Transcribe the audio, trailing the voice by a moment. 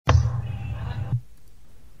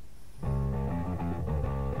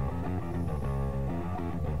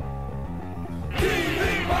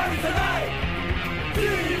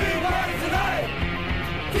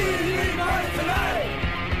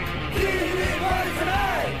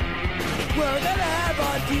We're gonna have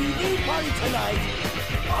a TV party tonight.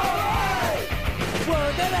 Alright!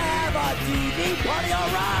 We're gonna have a TV party,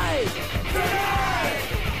 alright! Tonight!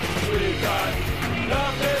 We've got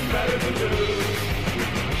nothing better to do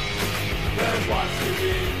than watch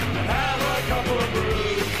TV and have a couple of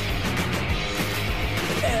brews.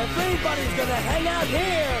 Everybody's gonna hang out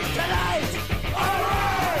here tonight!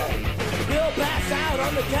 Alright! We'll pass out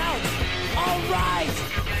on the couch. Alright!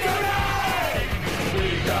 Tonight!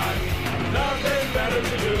 We got nothing better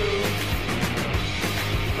to do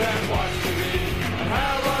than watch TV and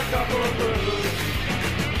have a couple of brews.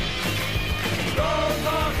 Don't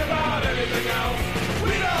talk about anything else.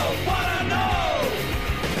 We don't wanna know.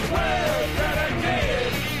 We're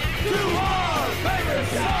dedicated to our favorite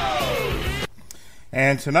shows.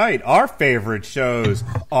 And tonight, our favorite shows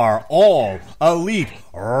are All Elite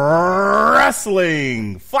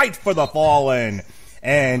Wrestling, Fight for the Fallen,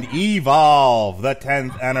 and Evolve, the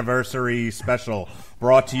 10th anniversary special,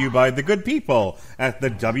 brought to you by the good people at the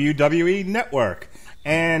WWE Network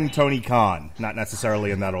and Tony Khan, not necessarily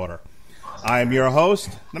in that order. I'm your host,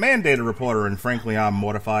 the mandated reporter, and frankly I'm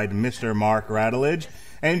mortified, Mr. Mark Radulich,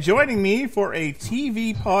 and joining me for a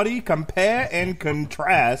TV party compare and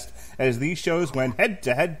contrast as these shows went head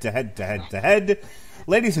to head to head to head to head.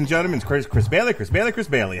 Ladies and gentlemen, it's Chris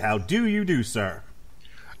Bailey. How do you do, sir?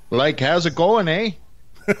 Like, how's it going, eh?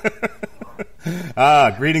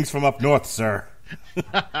 Greetings from up north, sir.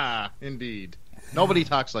 Indeed. Nobody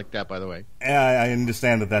talks like that, by the way. I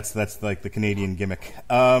understand that's like the Canadian gimmick.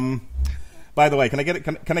 By the way, can I get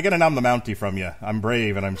an I'm the Mountie from you? I'm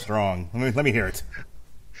brave and I'm strong. Let me hear it.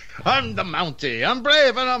 I'm the Mountie. I'm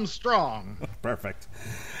brave and I'm strong. Perfect.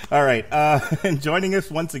 All right. And joining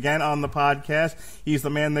us once again on the podcast, he's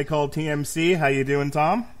the man they call TMC. How you doing,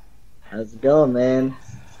 Tom? How's it going, man?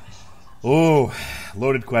 Oh,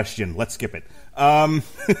 loaded question. Let's skip it.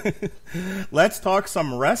 Let's talk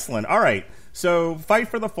some wrestling. All right. So, Fight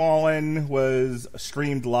for the Fallen was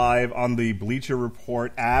streamed live on the Bleacher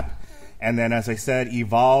Report app. And then, as I said,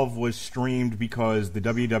 Evolve was streamed because the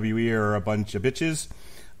WWE are a bunch of bitches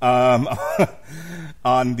on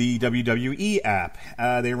the WWE app.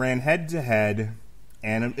 They ran head-to-head.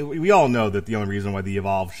 And we all know that the only reason why the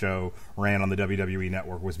Evolve show ran on the WWE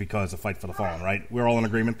Network was because of Fight for the Fallen, right? We're all in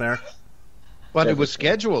agreement there? But it was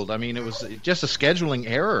scheduled. I mean, it was just a scheduling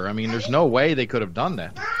error. I mean, there's no way they could have done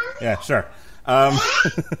that. Yeah, sure. I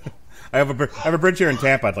have a bridge here in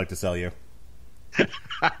Tampa I'd like to sell you.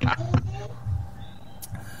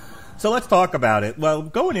 So let's talk about it. Well,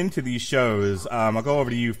 going into these shows, I'll go over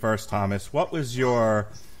to you first, Thomas. What was your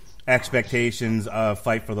expectations of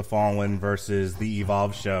Fight for the Fallen versus the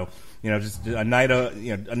Evolve show? You know, just a night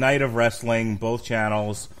of wrestling, both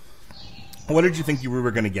channels. What did you think you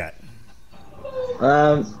were going to get?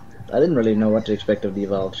 I didn't really know what to expect of the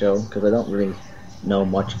Evolve show because I don't really know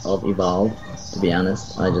much of Evolve, to be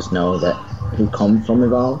honest. I just know that who comes from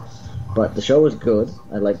Evolve. But the show was good.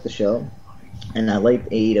 I liked the show. And I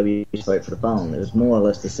liked AEW's Fight for the Fallen. It was more or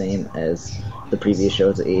less the same as the previous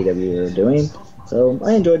shows that AEW were doing. So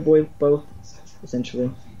I enjoyed both,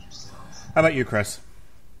 essentially. How about you, Chris?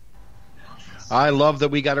 I love that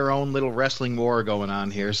we got our own little wrestling war going on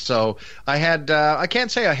here. So I can't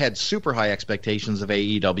say I had super high expectations of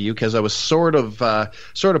AEW because I was sort of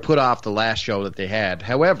put off the last show that they had.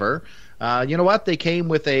 However, you know what? They came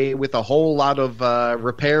with a whole lot of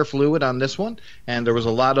repair fluid on this one, and there was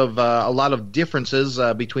a lot of differences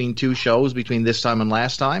between two shows between this time and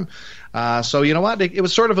last time. So you know what? It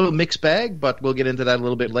was sort of a mixed bag, but we'll get into that a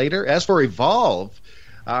little bit later. As for Evolve.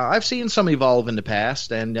 I've seen some Evolve in the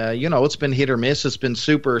past, and, it's been hit or miss. It's been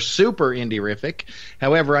super, super indie-rific.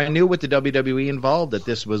 However, I knew with the WWE involved that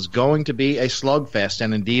this was going to be a slugfest,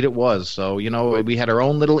 and indeed it was. So, we had our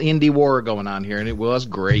own little indie war going on here, and it was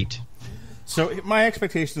great. So my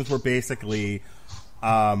expectations were basically,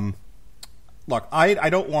 look, I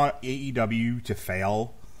don't want AEW to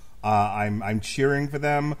fail. I'm cheering for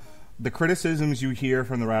them. The criticisms you hear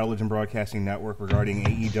from the Radulich Broadcasting Network regarding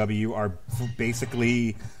AEW are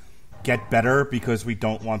basically get better because we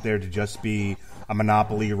don't want there to just be a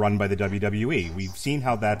monopoly run by the WWE. We've seen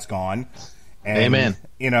how that's gone. And, Amen.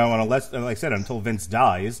 And unless, like I said, until Vince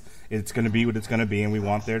dies, it's going to be what it's going to be, and we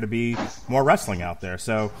want there to be more wrestling out there.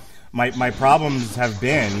 So my problems have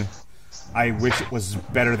been I wish it was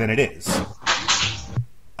better than it is.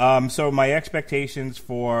 So my expectations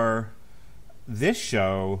for this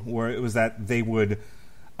show was that they would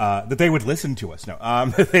listen to us. No,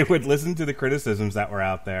 that they would listen to the criticisms that were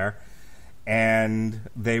out there, and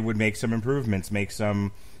they would make some improvements, make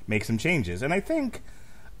some changes. And I think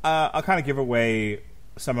I'll kind of give away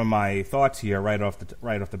some of my thoughts here right off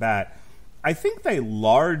the bat. I think they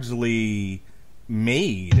largely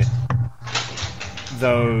made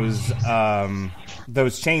those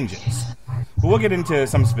changes. But we'll get into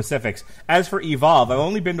some specifics. As for Evolve, I've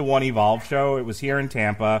only been to one Evolve show. It was here in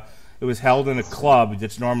Tampa. It was held in a club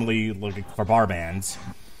that's normally looking for bar bands.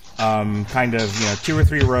 Kind of, 2 or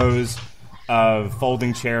 3 rows of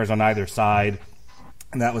folding chairs on either side.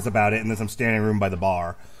 And that was about it. And then some standing room by the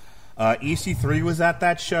bar. EC3 was at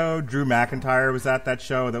that show. Drew McIntyre was at that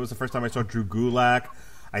show. That was the first time I saw Drew Gulak.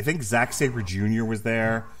 I think Zack Sabre Jr. was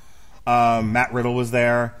there. Matt Riddle was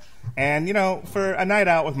there. And, for a night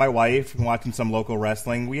out with my wife and watching some local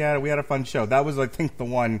wrestling, we had a fun show. That was, I think, the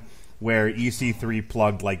one where EC3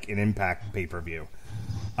 plugged, like, an Impact pay-per-view.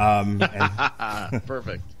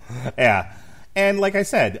 Perfect. Yeah. And like I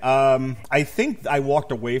said, I think I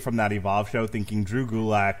walked away from that Evolve show thinking Drew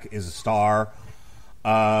Gulak is a star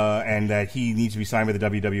and that he needs to be signed with the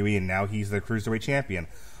WWE, and now he's the Cruiserweight champion.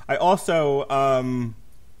 I also,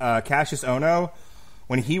 Cassius Ohno,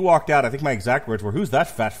 when he walked out, I think my exact words were, "Who's that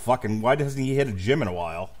fat fuck, and why doesn't he hit a gym in a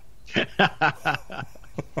while?"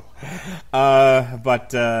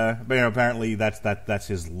 But apparently that's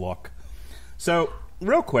his look. So,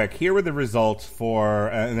 real quick, here were the results for,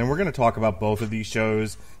 and then we're going to talk about both of these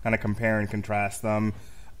shows, kind of compare and contrast them.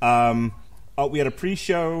 We had a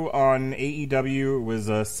pre-show on AEW. It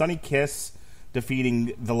was Sonny Kiss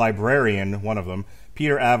defeating the Librarian, one of them,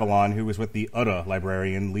 Peter Avalon, who was with the other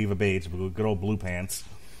Librarian, Leva Bates, good old blue pants.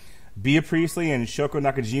 Bea Priestley and Shoko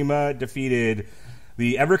Nakajima defeated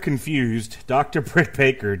the ever-confused Dr. Britt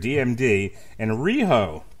Baker, DMD, and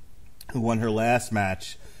Riho, who won her last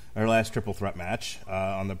triple threat match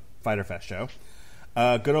on the Fyter Fest show.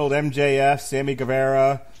 Good old MJF, Sammy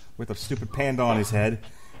Guevara, with a stupid panda on his head,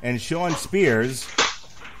 and Sean Spears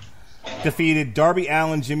defeated Darby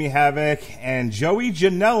Allin, Jimmy Havoc, and Joey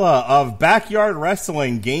Janela of Backyard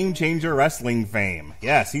Wrestling, Game Changer Wrestling fame.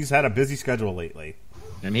 Yes, he's had a busy schedule lately.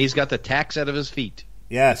 And he's got the tacks out of his feet.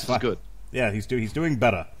 Yes. This is good. Yeah, he's doing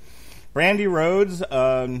better. Brandy Rhodes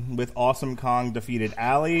with Awesome Kong defeated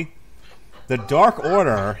Ali. The Dark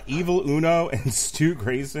Order, Evil Uno and Stu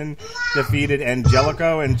Grayson defeated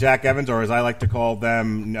Angelico and Jack Evans, or as I like to call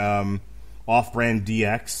them, Off-Brand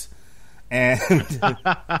DX. And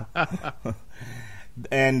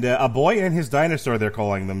A Boy and His Dinosaur, they're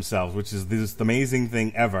calling themselves, which is this amazing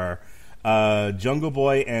thing ever. Jungle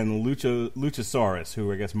Boy and Luchasaurus,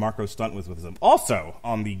 who I guess Marco Stunt was with them. Also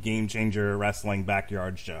on the Game Changer Wrestling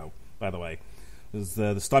Backyard show, by the way. It was,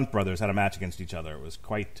 the Stunt Brothers had a match against each other. It was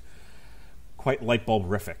quite light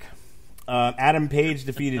bulb-rific. Adam Page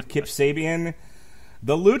defeated Kip Sabian.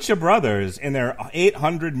 The Lucha Brothers, in their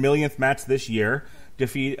 800 millionth match this year,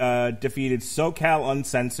 defeated SoCal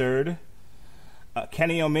Uncensored.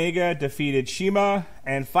 Kenny Omega defeated Shima.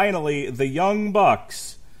 And finally, the Young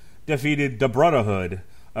Bucks defeated the Brotherhood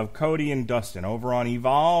of Cody and Dustin. Over on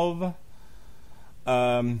Evolve,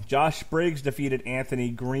 Josh Briggs defeated Anthony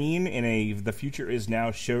Green in a The Future Is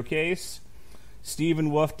Now showcase. Stephen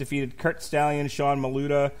Wolf defeated Kurt Stallion, Sean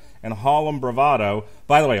Maluda, and Harlem Bravado.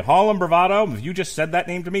 By the way, Harlem Bravado, if you just said that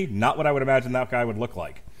name to me, not what I would imagine that guy would look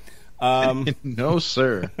like. No,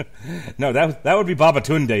 sir. No, that would be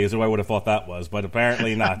Babatunde is who I would have thought that was, but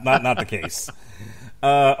apparently not the case.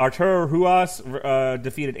 Arturo Ruas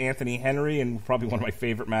defeated Anthony Henry in probably one of my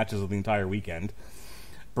favorite matches of the entire weekend.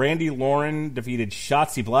 Brandy Lauren defeated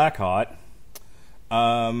Shotzi Blackheart.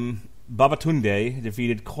 Babatunde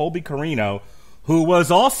defeated Colby Carino, who was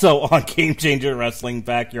also on Game Changer Wrestling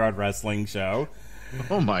Backyard Wrestling show.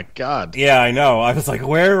 Oh, my God. Yeah, I know. I was like,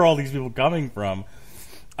 where are all these people coming from?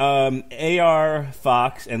 A.R.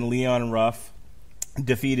 Fox and Leon Ruff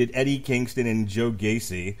defeated Eddie Kingston and Joe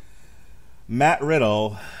Gacy. Matt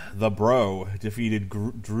Riddle, the Bro, defeated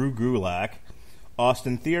Drew Gulak.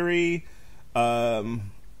 Austin Theory, who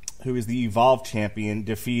is the Evolve champion,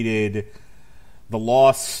 defeated the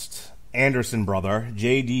Lost Anderson brother,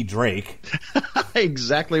 J.D. Drake.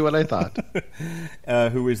 Exactly what I thought.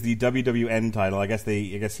 Who is the WWN title. I guess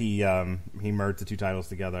he merged the two titles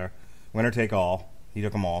together. Winner take all. He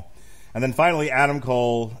took them all. And then finally, Adam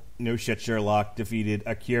Cole, no shit Sherlock, defeated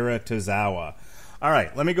Akira Tozawa. All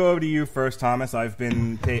right, let me go over to you first, Thomas. I've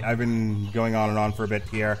been going on and on for a bit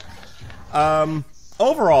here.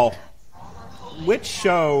 Overall, which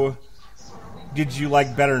show did you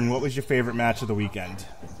like better, and what was your favorite match of the weekend?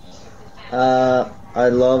 I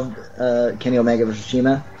loved Kenny Omega versus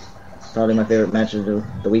Shima. Probably my favorite match of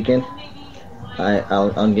the weekend.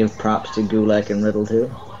 I'll give props to Gulak and Riddle too.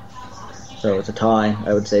 So it's a tie,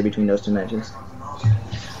 I would say, between those two matches.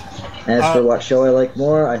 As for what show I like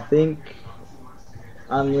more, I think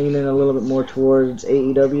I'm leaning a little bit more towards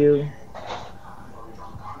AEW.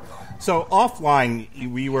 So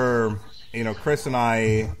offline, we were, Chris and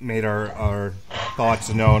I made our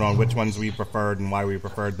thoughts known on which ones we preferred and why we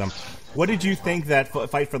preferred them. What did you think that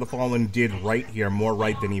Fight for the Fallen did right here, more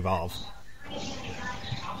right than Evolve?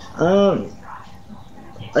 I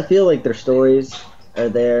feel like their stories are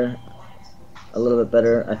there a little bit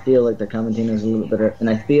better. I feel like their commentating is a little bit better. And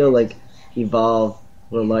I feel like Evolve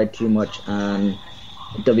relied too much on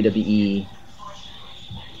WWE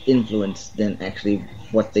influence than actually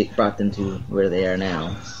what they brought them to where they are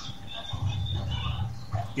now.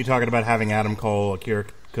 You talking about having Adam Cole, Akira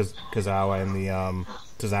Tozawa, and the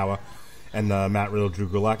Tozawa, and the Matt Riddle, Drew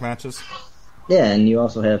Gulak matches? Yeah, and you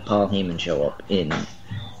also have Paul Heyman show up in,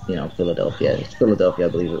 Philadelphia. It's Philadelphia, I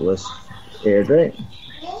believe it was aired, right?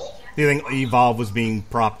 Do you think Evolve was being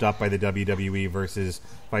propped up by the WWE versus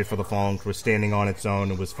Fight for the Fallen, which was standing on its own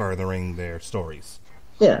and was furthering their stories?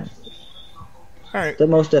 Yeah. All right.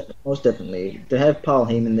 Most definitely. To have Paul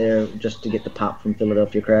Heyman there just to get the pop from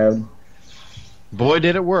Philadelphia crowd. Boy,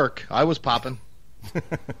 did it work. I was popping.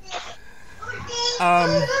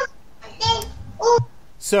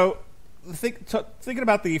 So, thinking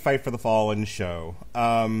about the Fight for the Fallen show,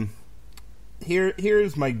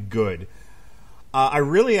 here's my good. I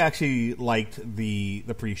really actually liked the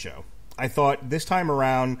pre-show. I thought this time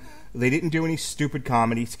around they didn't do any stupid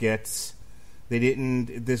comedy skits.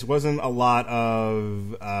 This wasn't a lot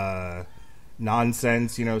of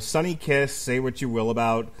nonsense. Sonny Kiss, say what you will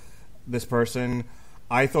about this person.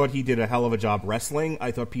 I thought he did a hell of a job wrestling.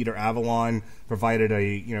 I thought Peter Avalon provided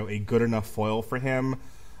a good enough foil for him.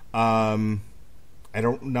 I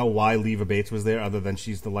don't know why Leva Bates was there other than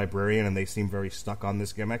she's the librarian and they seem very stuck on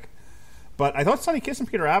this gimmick. But I thought Sonny Kiss and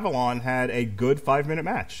Peter Avalon had a good 5-minute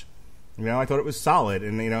match. I thought it was solid,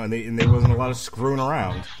 and there wasn't a lot of screwing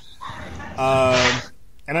around.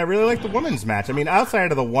 And I really liked the women's match.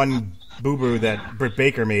 Outside of the one boo-boo that Britt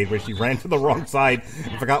Baker made where she ran to the wrong side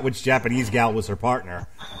and forgot which Japanese gal was her partner.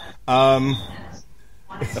 Apparently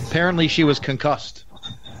she was concussed.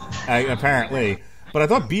 Apparently. But I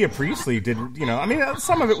thought Bea Priestley did,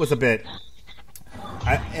 some of it was a bit...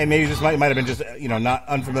 and maybe this might have been just, not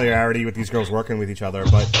unfamiliarity with these girls working with each other,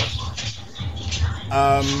 but...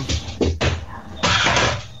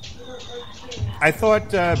 I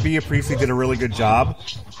thought Bea Priestley did a really good job.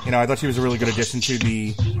 I thought she was a really good addition to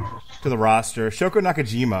the roster. Shoko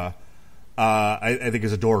Nakajima, I think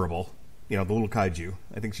is adorable. The little kaiju.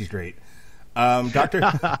 I think she's great. Dr.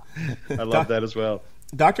 I love that as well.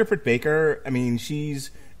 Dr. Britt Baker,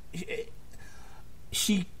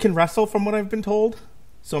 she can wrestle from what I've been told,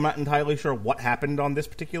 so I'm not entirely sure what happened on this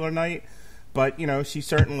particular night. But, she's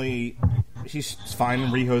fine,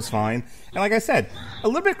 and Riho's fine. And like I said, a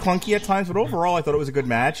little bit clunky at times, but overall I thought it was a good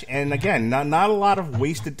match. And again, not a lot of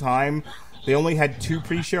wasted time. They only had 2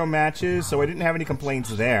 pre-show matches, so I didn't have any complaints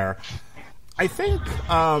there. I think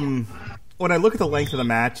when I look at the length of the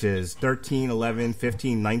matches, 13, 11,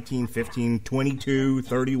 15, 19, 15, 22,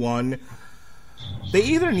 31, they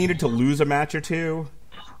either needed to lose a match or two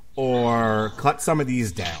or cut some of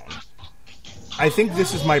these down. I think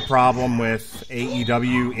this is my problem with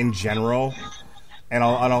AEW in general, and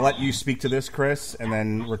I'll let you speak to this, Chris, and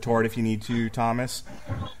then retort if you need to, Thomas,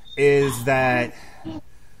 is that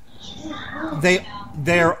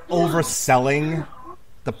they're overselling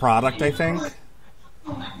the product, I think,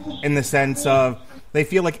 in the sense of they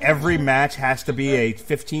feel like every match has to be a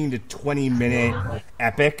 15 to 20 minute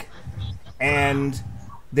epic, and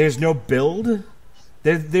there's no build.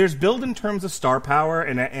 There's build in terms of star power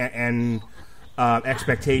and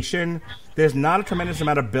expectation. There's not a tremendous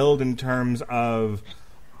amount of build in terms of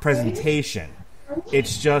presentation.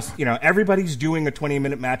 It's just, everybody's doing a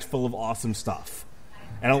 20-minute match full of awesome stuff.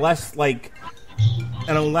 And unless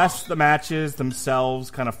the matches themselves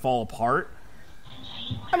kind of fall apart,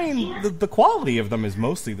 the quality of them is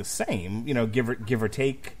mostly the same, give or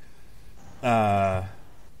take a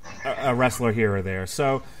wrestler here or there.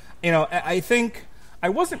 So, I think I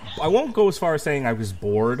won't go as far as saying I was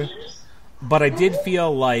bored, but I did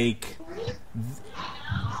feel like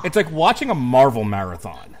it's like watching a Marvel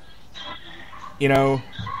marathon. It's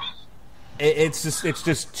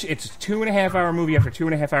 2.5 hour movie after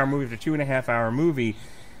 2.5 hour movie after 2.5 hour movie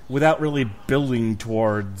without really building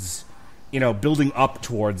up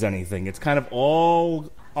towards anything. It's kind of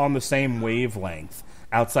all on the same wavelength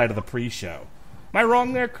outside of the pre-show. Am I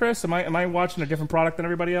wrong there, Chris? Am I watching a different product than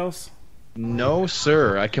everybody else? No,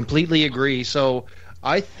 sir. I completely agree. So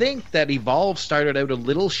I think that Evolve started out a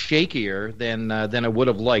little shakier than I would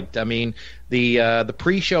have liked. The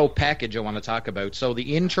pre-show package I want to talk about. So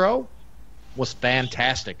the intro was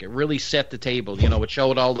fantastic. It really set the table. You know, it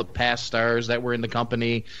showed all the past stars that were in the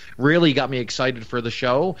company, really got me excited for the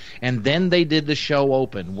show. And then they did the show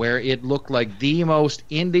open, where it looked like the most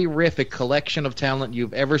indie-rific collection of talent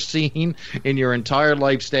you've ever seen in your entire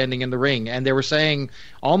life standing in the ring. And they were saying,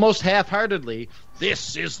 almost half-heartedly,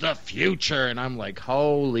 this is the future. And I'm like,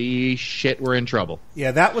 holy shit, we're in trouble.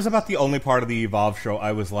 Yeah, that was about the only part of the Evolve show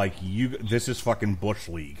I was like, this is fucking Bush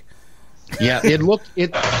League. Yeah, it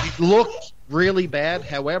looked really bad.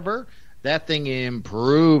 However, that thing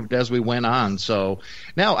improved as we went on. So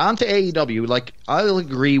now on to AEW. Like, I'll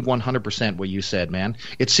agree 100% what you said, man.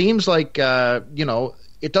 It seems like,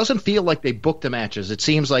 it doesn't feel like they booked the matches. It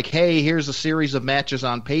seems like, hey, here's a series of matches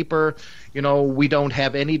on paper. You know, we don't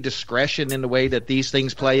have any discretion in the way that these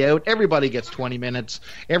things play out. Everybody gets 20 minutes.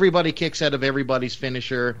 Everybody kicks out of everybody's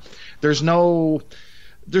finisher. There's no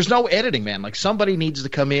editing, man. Like, somebody needs to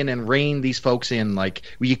come in and rein these folks in. Like,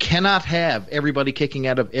 you cannot have everybody kicking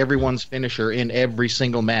out of everyone's finisher in every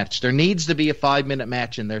single match. There needs to be a 5-minute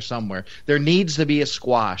match in there somewhere. There needs to be a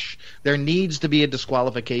squash. There needs to be a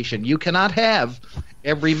disqualification. You cannot have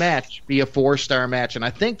every match be a 4-star match, and I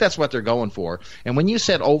think that's what they're going for. And when you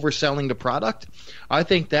said overselling the product, I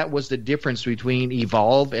think that was the difference between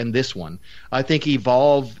Evolve and this one. I think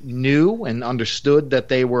Evolve knew and understood that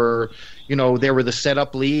they were the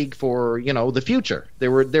setup league for, the future. They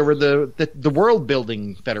were the world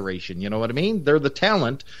building federation, you know what I mean? They're the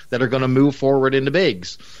talent that are going to move forward in the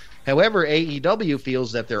bigs. However, AEW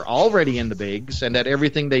feels that they're already in the bigs, and that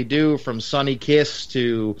everything they do, from Sonny Kiss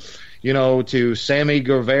to Sammy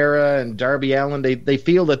Guevara and Darby Allin, they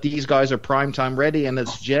feel that these guys are primetime ready, and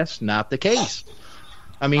it's just not the case.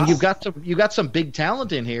 I mean, you got some big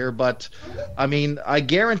talent in here, but I mean, I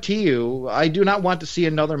guarantee you, I do not want to see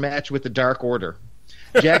another match with the Dark Order.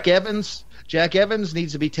 Jack Evans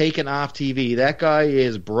needs to be taken off TV. That guy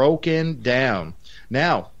is broken down.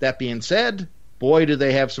 Now, that being said, boy, do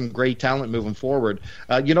they have some great talent moving forward.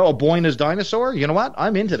 A Boyna's Dinosaur, you know what?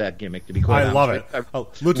 I'm into that gimmick, to be quite honest. I love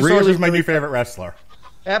it. Luchasaurus is my new favorite wrestler.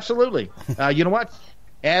 Absolutely. You know what?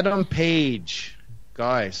 Adam Page.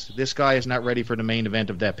 Guys, this guy is not ready for the main event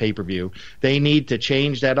of that pay-per-view. They need to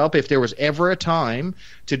change that up. If there was ever a time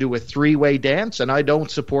to do a 3-way dance, and I don't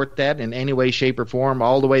support that in any way, shape, or form,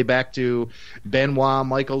 all the way back to Benoit,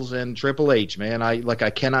 Michaels, and Triple H, man. I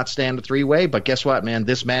cannot stand a 3-way, but guess what, man?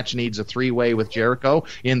 This match needs a 3-way with Jericho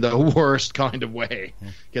in the worst kind of way.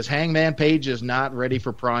 Because Hangman Page is not ready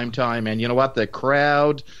for prime time, and you know what? The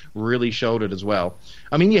crowd really showed it as well.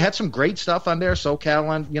 I mean, you had some great stuff on there.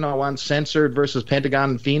 SoCal Uncensored versus Pentagon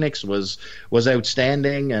and Phoenix was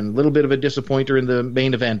outstanding, and a little bit of a disappointer in the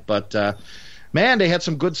main event. But, man, they had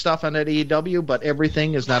some good stuff on that AEW, but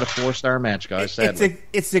everything is not a 4-star match, guys, sadly.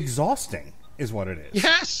 It's exhausting, is what it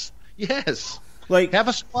is. Yes. Like, have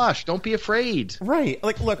a squash. Don't be afraid. Right.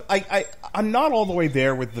 Like, look, I'm not all the way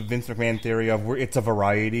there with the Vince McMahon theory of where it's a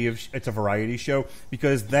variety show,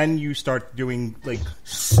 because then you start doing like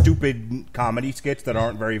stupid comedy skits that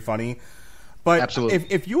aren't very funny. But absolutely,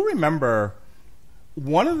 if you remember,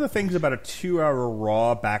 one of the things about a 2-hour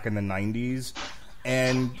Raw back in the 90s,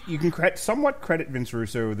 and you can somewhat credit Vince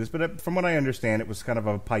Russo with this, but from what I understand, it was kind of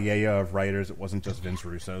a paella of writers. It wasn't just Vince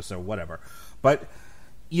Russo, so whatever. But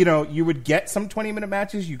you would get some 20-minute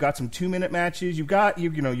matches. You got some 2-minute matches. You got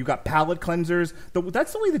palate cleansers.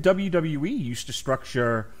 That's the way the WWE used to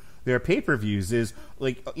structure their pay-per-views. Is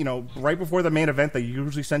like, right before the main event, they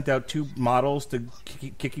usually sent out 2 models to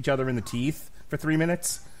kick each other in the teeth for 3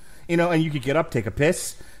 minutes. And you could get up, take a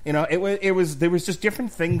piss. There was just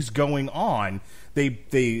different things going on.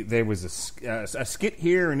 There was a skit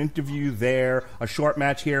here, an interview there, a short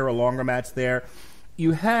match here, a longer match there.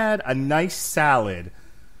 You had a nice salad.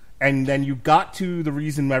 And then you got to the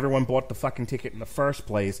reason everyone bought the fucking ticket in the first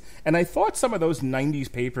place. And I thought some of those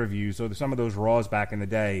 90s pay-per-views, or some of those Raws back in the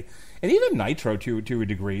day, and even Nitro to a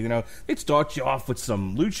degree, they'd start you off with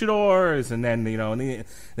some luchadors, and then,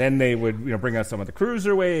 then they would, bring out some of the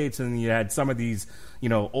cruiserweights, and you had some of these,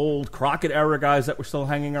 old Crockett-era guys that were still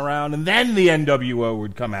hanging around, and then the NWO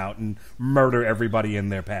would come out and murder everybody in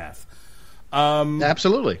their path.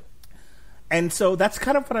 Absolutely. And so that's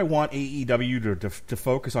kind of what I want AEW to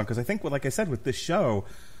focus on, because I think, like I said, with this show,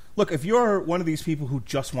 look, if you're one of these people who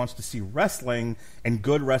just wants to see wrestling and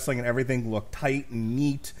good wrestling and everything look tight and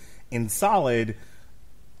neat and solid,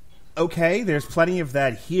 okay, there's plenty of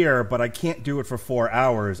that here, but I can't do it for 4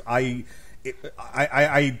 hours. It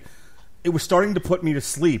was starting to put me to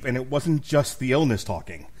sleep, and it wasn't just the illness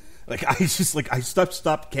talking. Like, I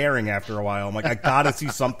stopped caring after a while. I'm like, I gotta see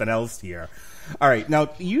something else here. All right,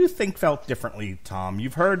 now you felt differently, Tom.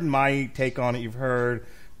 You've heard my take on it. You've heard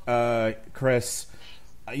Chris.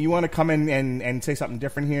 you want to come in and say something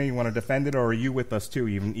different here? You want to defend it, or are you with us too,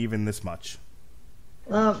 even this much?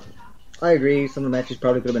 I agree. Some of the matches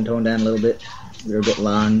probably could have been toned down a little bit. They're a bit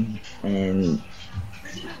long, and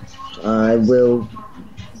I will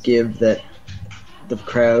give that the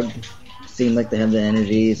crowd seemed like they have the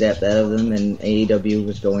energy zapped out of them, and AEW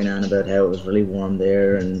was going on about how it was really warm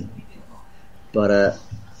there, but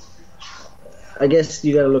I guess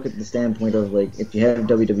you got to look at the standpoint of, like, if you have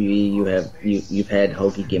WWE, you've had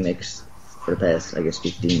hokey gimmicks for the past, I guess,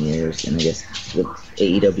 15 years, and I guess the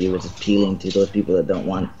AEW is appealing to those people that don't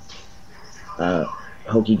want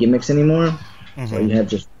hokey gimmicks anymore. Mm-hmm. So you have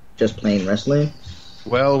just plain wrestling.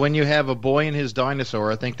 Well, when you have a boy and his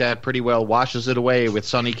dinosaur, I think that pretty well washes it away with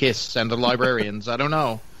Sonny Kiss and the Librarians. I don't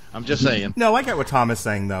know. I'm just saying. No, I get what Tom is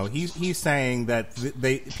saying, though. He's saying that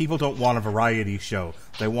people don't want a variety show.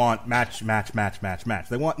 They want match.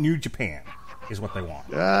 They want New Japan, is what they want.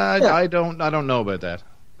 Yeah. I don't know about that.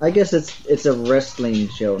 I guess it's a wrestling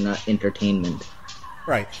show, not entertainment.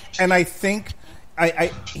 Right, and I think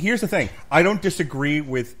here's the thing. I don't disagree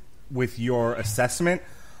with your assessment.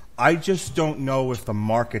 I just don't know if the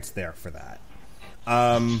market's there for that.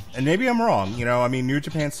 And maybe I'm wrong. I mean, New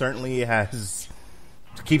Japan certainly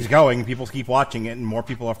keeps going. People keep watching it, and more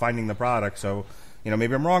people are finding the product. So,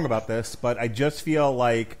 maybe I'm wrong about this, but I just feel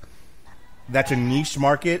like that's a niche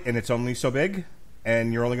market, and it's only so big,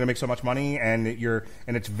 and you're only going to make so much money, and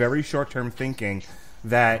it's very short-term thinking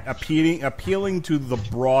that appealing to the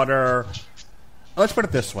broader. Let's put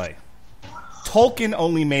it this way. Tolkien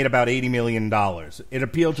only made about $80 million. It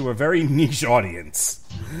appealed to a very niche audience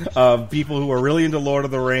of people who are really into Lord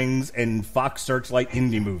of the Rings and Fox Searchlight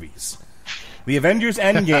indie movies. The Avengers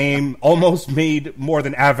Endgame almost made more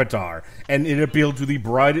than Avatar, and it appealed to the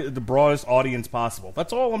broadest audience possible.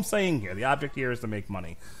 That's all I'm saying here. The object here is to make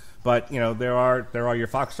money. But, there are your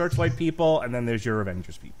Fox Searchlight people, and then there's your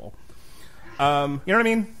Avengers people. You know what I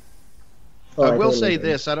mean? I will say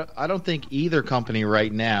this. I don't think either company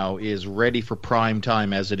right now is ready for prime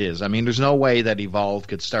time as it is. I mean, there's no way that Evolve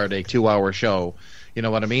could start a 2-hour show, you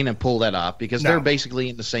know what I mean, and pull that off, because they're basically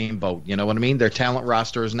in the same boat, you know what I mean? Their talent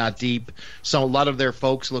roster is not deep. So a lot of their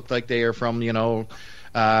folks look like they are from,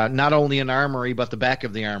 not only an armory, but the back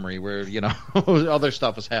of the armory where, other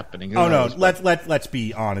stuff is happening. Let's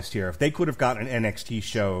be honest here. If they could have gotten an NXT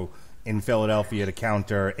show in Philadelphia to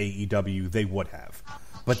counter AEW, they would have.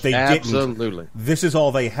 But they didn't. Absolutely. This is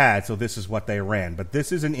all they had, so this is what they ran. But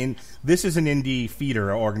this is an indie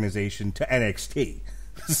feeder organization to NXT.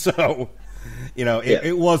 So,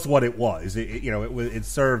 it was what it was. It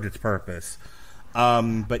served its purpose.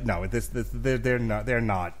 But no, they're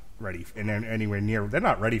not ready anywhere near. They're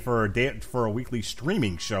not ready for a weekly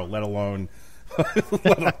streaming show, let alone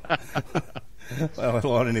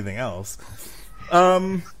anything else.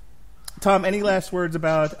 Tom, any last words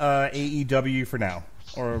about AEW for now?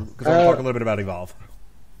 Or because I want to talk a little bit about Evolve.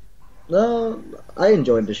 No, I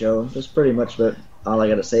enjoyed the show. That's pretty much all I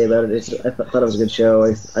got to say about it. I thought it was a good show.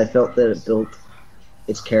 I felt that it built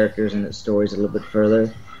its characters and its stories a little bit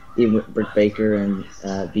further, even with Britt Baker and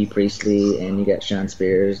B. Priestley, and you got Sean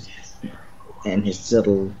Spears and his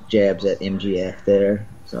subtle jabs at MGF there.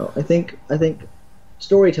 So I think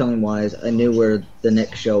storytelling-wise, I knew where the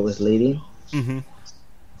next show was leading. Mm-hmm.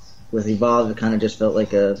 With Evolve, it kind of just felt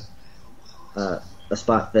like a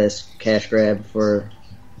spot fest cash grab for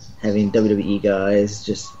having WWE guys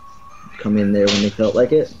just come in there when they felt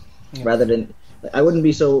like it. Yeah. Rather than, I wouldn't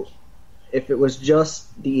be so. If it was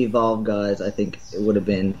just the Evolve guys, I think it would have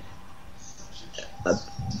been a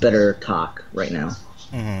better talk right now.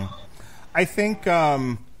 Mm-hmm. I think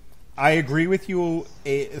I agree with you.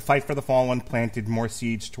 Fight for the Fallen planted more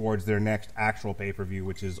seeds towards their next actual pay-per-view,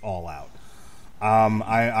 which is All Out.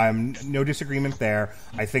 I'm no disagreement there.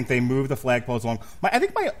 I think they move the flagpoles along.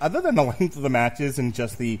 Other than the length of the matches and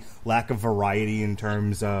just the lack of variety in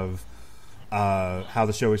terms of how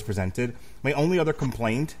the show is presented, my only other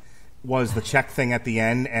complaint was the check thing at the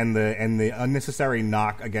end and the unnecessary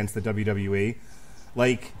knock against the WWE.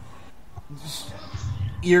 Like,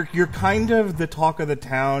 you're kind of the talk of the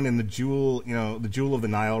town and the jewel of the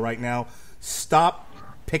Nile right now. Stop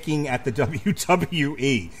picking at the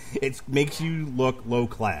WWE. It makes you look low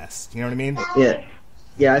class. You know what I mean?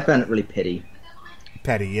 Yeah. I found it really petty.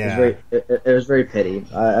 Petty, yeah. It was very petty.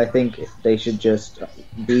 I think they should just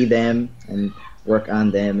be them and work on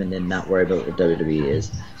them, and then not worry about what WWE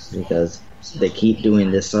is, because they keep doing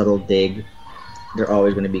this subtle dig. They're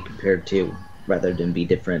always going to be compared to, rather than be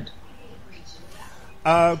different.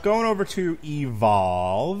 Going over to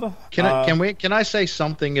Evolve. Can I say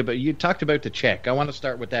something about, you talked about the check? I want to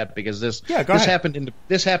start with that because this happened in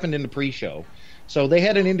the pre-show. So they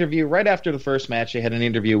had an interview right after the first match. They had an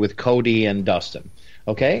interview with Cody and Dustin.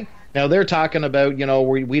 Okay, now they're talking about,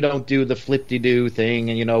 we don't do the flip-de-doo thing,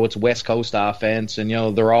 and it's West Coast offense, and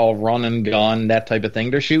they're all run and gun, that type of thing.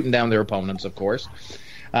 They're shooting down their opponents, of course.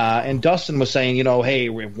 And Dustin was saying, hey,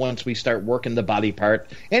 once we start working the body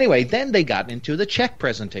part. Anyway, then they got into the check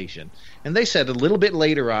presentation. And they said a little bit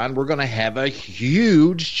later on, we're going to have a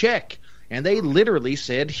huge check. And they literally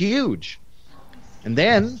said huge. And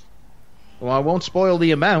then, well, I won't spoil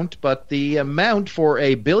the amount, but the amount for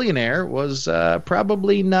a billionaire was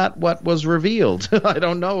probably not what was revealed. I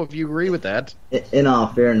don't know if you agree with that. In all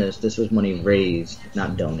fairness, this was money raised,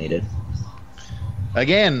 not donated.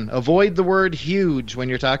 Again, avoid the word huge when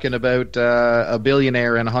you're talking about a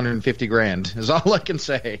billionaire and 150 grand is all I can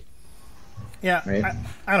say. Yeah, right.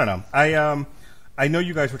 I don't know. I know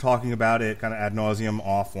you guys were talking about it kind of ad nauseum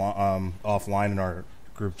offline in our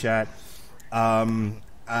group chat.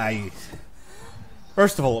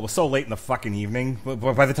 First of all, it was so late in the fucking evening. But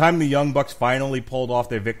by the time the Young Bucks finally pulled off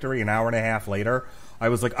their victory an hour and a half later, I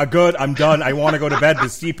was like, good, I'm done. I want to go to bed. The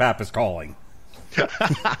CPAP is calling.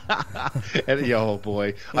 And, oh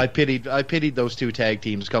boy, I pitied those two tag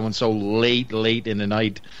teams coming so late in the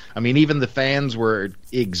night. I mean, even the fans were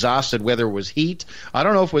exhausted, whether it was heat. I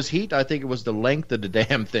don't know if it was heat. I think it was the length of the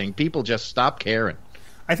damn thing. People just stopped caring.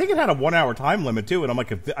 I think it had a 1 hour time limit too, and I'm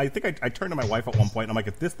like, I turned to my wife at one point, and I'm like,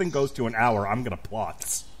 if this thing goes to an hour, I'm gonna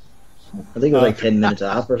plot. I think it was like 10 minutes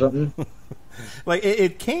off or something. Like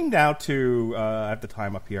it came down to at the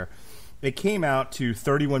time up here. It came out to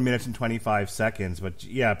 31 minutes and 25 seconds, but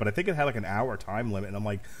I think it had like an hour time limit, and I'm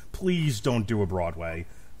like, please don't do a Broadway.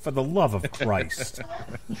 For the love of Christ.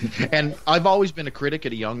 And I've always been a critic of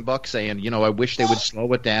the Young Bucks, saying, I wish they would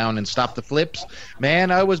slow it down and stop the flips. Man,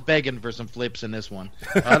 I was begging for some flips in this one.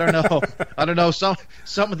 I don't know.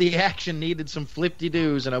 Some of the action needed some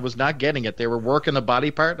flip-de-doos, and I was not getting it. They were working the body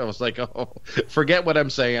part. I was like, forget what I'm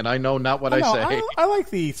saying. I know not what I say. I like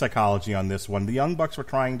the psychology on this one. The Young Bucks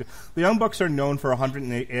the Young Bucks are known for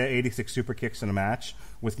 186 super kicks in a match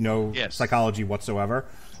with no psychology whatsoever,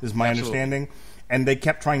 is my understanding. And they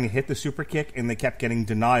kept trying to hit the super kick, and they kept getting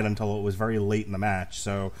denied until it was very late in the match.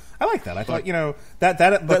 So I like that. I thought, there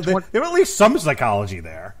were at least some psychology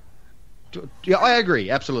there. Yeah, I agree,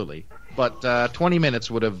 absolutely. But 20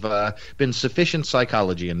 minutes would have been sufficient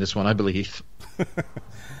psychology in this one, I believe.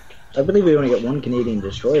 I believe we only got one Canadian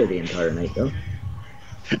destroyer the entire night, though.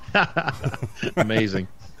 Amazing.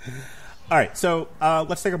 All right, so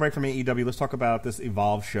let's take a break from AEW. Let's talk about this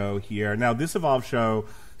Evolve show here. Now, this Evolve show,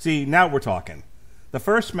 see, now we're talking. The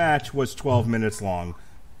first match was 12 minutes long.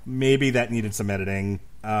 Maybe that needed some editing,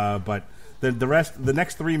 but the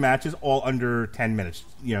next three matches, all under 10 minutes.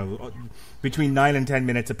 Between 9 and 10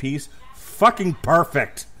 minutes apiece. Fucking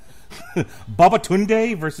perfect. Baba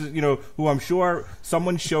Tunde versus, who I'm sure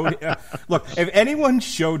someone showed. Look, if anyone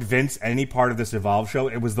showed Vince any part of this Evolve show,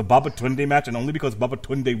 it was the Baba Tunde match, and only because Baba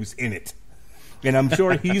Tunde was in it. And I'm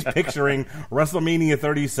sure he's picturing WrestleMania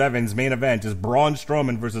 37's main event is Braun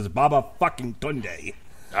Strowman versus Baba fucking Tunde.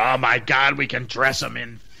 Oh my God, we can dress him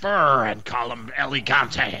in fur and call him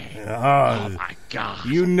Elegante. Oh my God.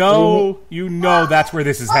 You know that's where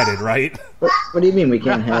this is headed, right? What do you mean we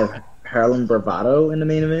can't have Harlem Bravado in the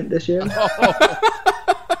main event this year?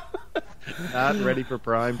 Not ready for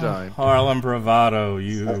prime time. Harlem Bravado,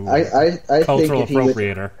 you I cultural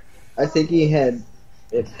appropriator. I think he had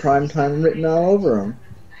prime time written all over him.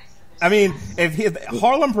 I mean,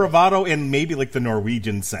 Harlem Bravado in maybe like the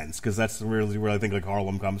Norwegian sense, because that's really where I think like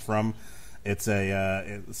Harlem comes from. It's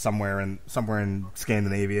somewhere in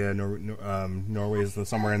Scandinavia, Norway is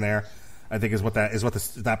somewhere in there. I think is what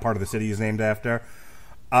that part of the city is named after.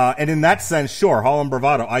 And in that sense, sure, Harlem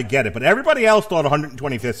Bravado, I get it. But everybody else thought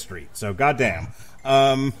 125th Street, so goddamn.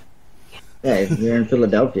 Yeah, you're in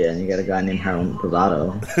Philadelphia and you got a guy named Harlem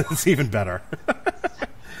Bravado. It's even better.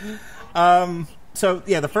 So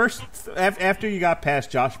yeah, the first after you got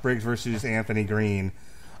past Josh Briggs versus Anthony Green,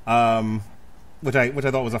 which I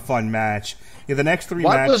thought was a fun match. Yeah, the next three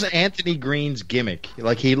matches. What was Anthony Green's gimmick?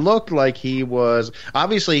 Like, he looked like he was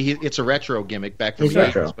obviously it's a retro gimmick back from the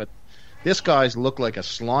 80s, but this guy's looked like a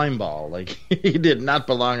slime ball. Like, he did not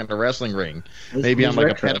belong in a wrestling ring. Maybe on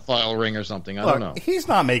like a pedophile ring or something. I don't know. He's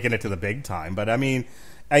not making it to the big time, but I mean,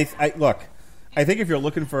 I think if you're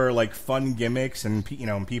looking for like fun gimmicks and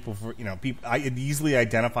people for easily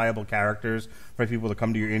identifiable characters for people to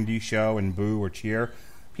come to your indie show and boo or cheer,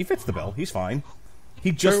 he fits the bill. He's fine.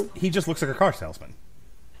 He just looks like a car salesman.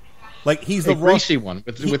 Like he's a the greasy one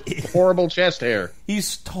with horrible chest hair.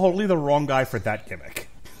 He's totally the wrong guy for that gimmick.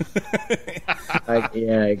 I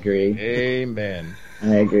agree. Amen.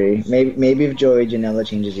 I agree. Maybe if Joey Janela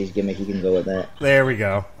changes his gimmick, he can go with that. There we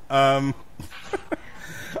go.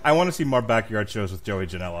 I want to see more backyard shows with Joey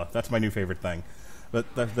Janela. That's my new favorite thing.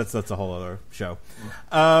 But that's a whole other show.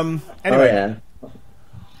 Anyway, yeah.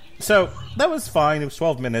 So that was fine. It was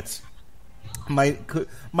 12 minutes. Might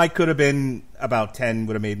could have been about 10.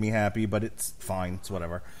 Would have made me happy, but it's fine. It's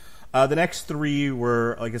whatever. The next three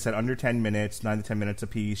were, like I said, under 10 minutes, 9 to 10 minutes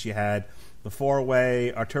apiece. You had the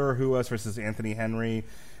four-way Arturo Ruas versus Anthony Henry,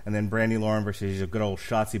 and then Brandy Lauren versus a good old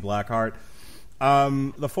Shotzi Blackheart.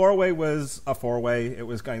 The four-way was a four-way. It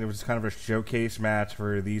was kind of a showcase match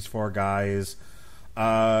for these four guys.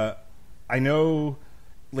 I know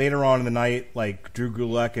later on in the night, like Drew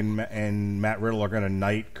Gulak and Matt Riddle are going to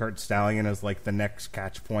knight Kurt Stallion as like the next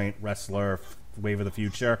catch point wrestler, wave of the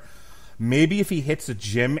future. Maybe if he hits a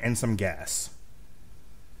gym and some gas.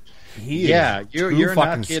 You're fucking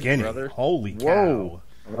not kidding, skinny. brother. Holy cow. Whoa.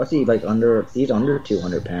 Was he like he's under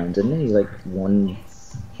 200 pounds, isn't he? He's like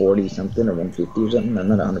 140 something or 150 or something. I'm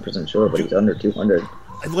not 100% sure, but he's under 200.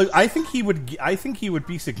 Look, I think he would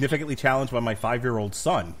be significantly challenged by my 5-year-old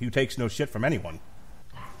son, who takes no shit from anyone.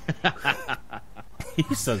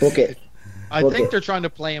 He's a, Okay. I think they're trying to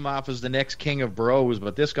play him off as the next king of bros,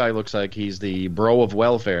 but this guy looks like he's the bro of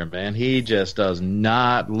welfare, man. He just does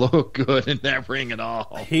not look good in that ring at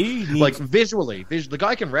all. He needs... like visually, the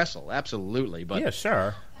guy can wrestle, absolutely, but yeah,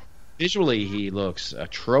 sure. Visually, he looks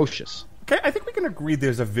atrocious. Okay, I think we can agree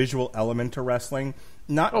there's a visual element to wrestling,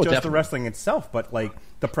 not just definitely. the wrestling itself, but like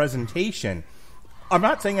the presentation. I'm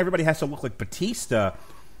not saying everybody has to look like Batista,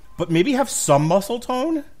 but maybe have some muscle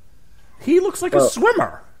tone. He looks like a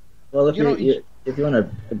swimmer. Well, if you want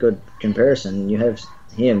a good comparison, you have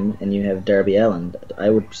him and you have Darby Allin. I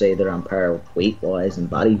would say they're on par weight-wise and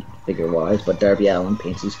body figure-wise, but Darby Allin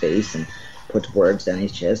paints his face and puts words down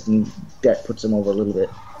his chest, and that puts him over a little bit.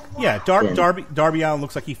 Yeah, Darby Allin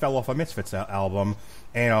looks like he fell off a Misfits album,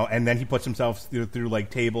 and then he puts himself through like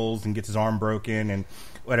tables and gets his arm broken and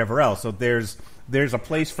whatever else. So there's a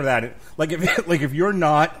place for that. Like if you're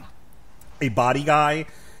not a body guy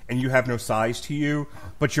and you have no size to you,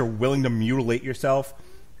 but you're willing to mutilate yourself,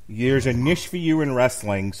 there's a niche for you in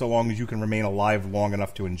wrestling so long as you can remain alive long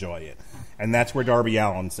enough to enjoy it. And that's where Darby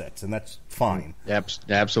Allin sits, and that's fine.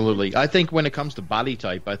 Absolutely. I think when it comes to body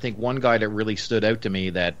type, I think one guy that really stood out to me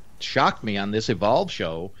that shocked me on this Evolve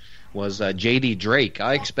show was JD Drake.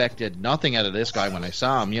 I expected nothing out of this guy when I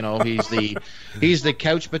saw him. You know, he's the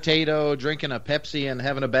couch potato drinking a Pepsi and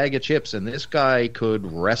having a bag of chips, and this guy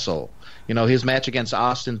could wrestle. You know, his match against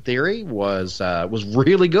Austin Theory was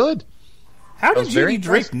really good. How did JD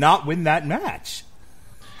Drake not win that match?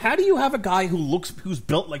 How do you have a guy who's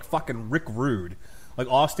built like fucking Rick Rude, like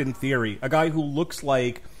Austin Theory, a guy who looks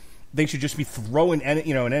like they should just be throwing an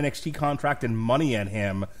NXT contract and money at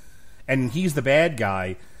him, and he's the bad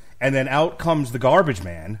guy, and then out comes the garbage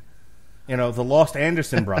man, the Lost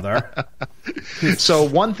Anderson brother. So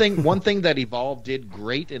one thing that Evolve did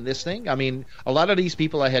great in this thing, I mean, a lot of these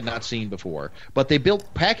people I had not seen before, but they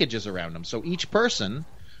built packages around them. So each person,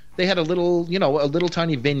 they had a little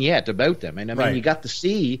tiny vignette about them. And I mean, You got to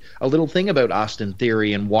see a little thing about Austin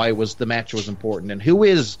Theory and why the match was important and who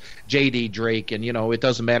is JD Drake. And, it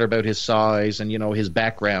doesn't matter about his size and, his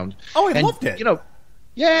background. Oh, I loved it.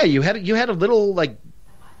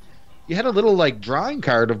 You had a little drawing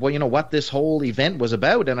card of what this whole event was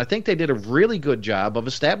about, and I think they did a really good job of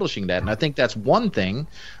establishing that. And I think that's one thing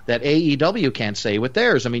that AEW can't say with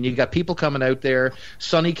theirs. I mean, you got people coming out there,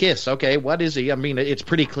 Sonny Kiss. Okay, what is he? I mean, it's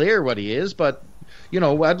pretty clear what he is, but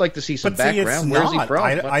I'd like to see some background. Where's he from?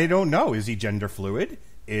 I don't know. Is he gender fluid?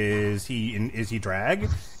 Is he drag?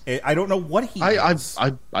 I don't know what he is.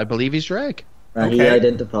 I believe he's drag. Okay. He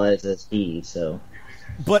identifies as he, so.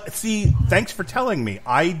 But see, thanks for telling me.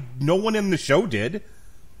 No one in the show did.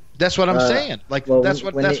 That's what I'm saying. That's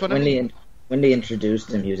what I mean. When they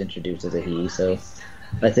introduced him, he was introduced as a he. So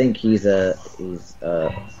I think he's a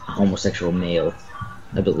homosexual male,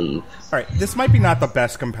 I believe. All right, this might be not the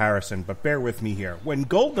best comparison, but bear with me here. When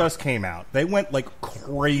Goldust came out, they went like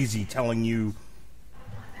crazy telling you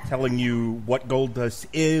what Goldust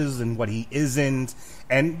is and what he isn't,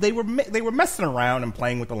 and they were messing around and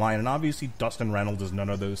playing with the line. And obviously, Dustin Reynolds is none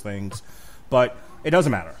of those things, but it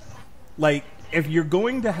doesn't matter. Like, if you're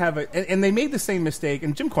going to have and they made the same mistake,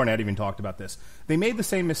 and Jim Cornette even talked about this. They made the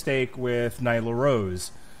same mistake with Nyla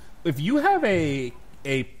Rose. If you have a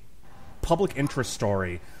public interest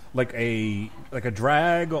story like a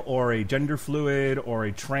drag or a gender fluid or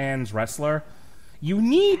a trans wrestler, you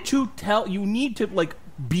need to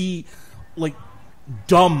be like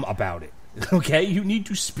dumb about it. Okay, you need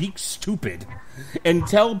to speak stupid and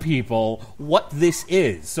tell people what this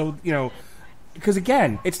is. So, because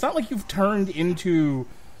again, it's not like you've turned into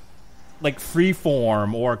like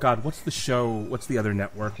Freeform or God, what's the other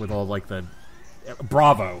network with all like the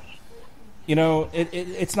Bravo?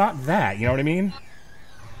 It's not that. You know what I mean?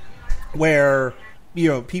 Where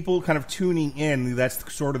people kind of tuning in,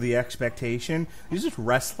 that's sort of the expectation. It's just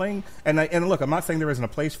wrestling. And look, I'm not saying there isn't a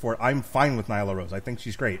place for it. I'm fine with Nyla Rose. I think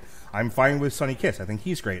she's great. I'm fine with Sonny Kiss. I think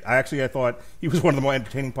he's great. I thought he was one of the more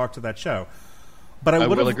entertaining parts of that show. But I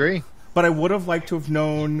will agree. But I would have liked to have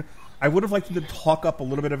known. I would have liked him to talk up a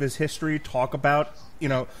little bit of his history, talk about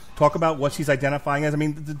what he's identifying as. I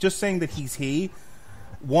mean, just saying that he's he.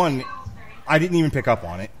 One, I didn't even pick up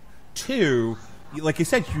on it. Two, like you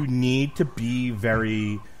said, you need to be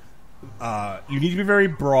very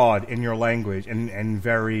broad in your language and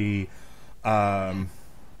very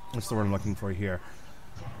what's the word I'm looking for here?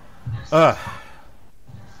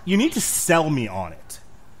 You need to sell me on it.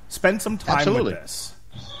 Spend some time with this.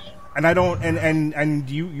 And I don't. And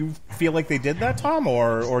do you feel like they did that, Tom,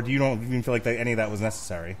 or do you don't even feel like any of that was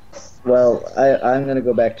necessary? Well, I'm going to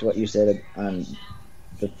go back to what you said on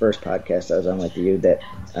the first podcast I was on with you, that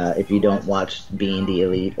if you don't watch Being the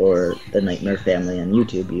Elite or the Nightmare Family on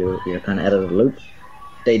YouTube, you're kind of out of the loop.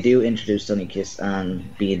 They do introduce Sonny Kiss on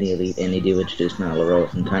Being the Elite, and they do introduce Nyla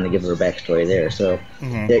Rose and kind of give her a backstory there. So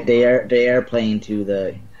they are playing to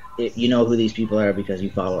the who these people are because you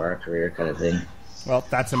follow our career kind of thing. Well,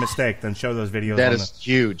 that's a mistake. Then show those videos. That is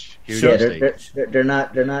huge. Yeah, they're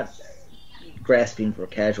not grasping for a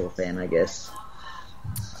casual fan, I guess.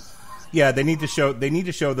 Yeah, they need to show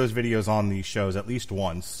those videos on these shows at least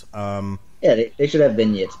once. Yeah, they should have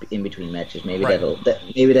vignettes in between matches. Maybe that'll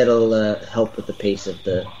help with the pace of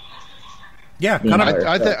the. Yeah,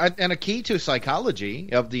 and a key to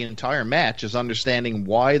psychology of the entire match is understanding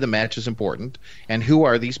why the match is important and who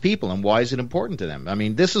are these people and why is it important to them. I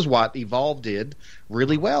mean, this is what Evolve did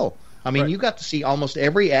really well. I mean, you got to see almost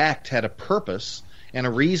every act had a purpose and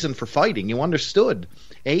a reason for fighting. You understood.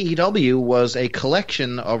 AEW was a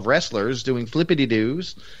collection of wrestlers doing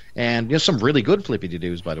flippity-doos, and some really good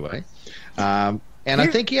flippity-doos, by the way. I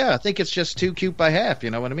think it's just too cute by half.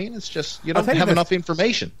 You know what I mean? It's just you don't have enough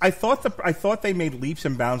information. I thought they made leaps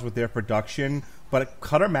and bounds with their production, but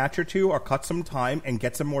cut a match or two, or cut some time and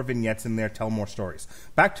get some more vignettes in there, tell more stories.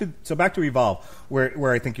 Back to Evolve,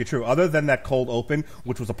 where I think you're true. Other than that cold open,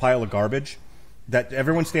 which was a pile of garbage, that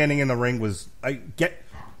everyone standing in the ring was.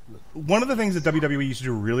 One of the things that WWE used to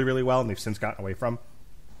do really, really well, and they've since gotten away from.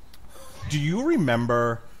 Do you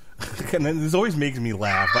remember? And this always makes me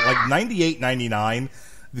laugh, but like 98, 99,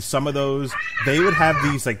 some of those, they would have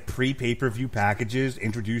these like pre-pay-per-view packages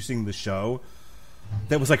introducing the show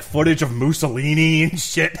that was like footage of Mussolini and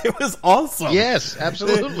shit. It was awesome. Yes,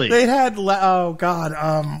 absolutely. They had,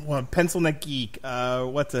 Pencil Neck Geek,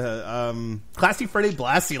 Classy Freddie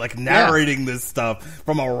Blassie, like narrating this stuff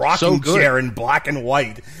from a rocking chair in black and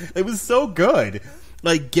white. It was so good.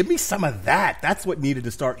 Like, give me some of that. That's what needed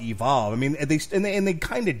to start Evolve. I mean, they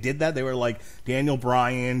kind of did that. They were like Daniel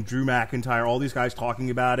Bryan, Drew McIntyre, all these guys talking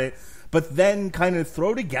about it. But then kind of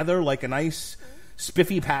throw together like a nice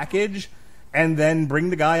spiffy package and then bring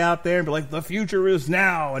the guy out there and be like, the future is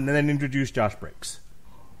now, and then introduce Josh Briggs.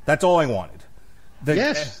 That's all I wanted.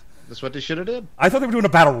 Yes, that's what they should have did. I thought they were doing a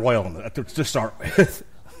battle royal to start with.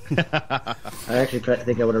 I actually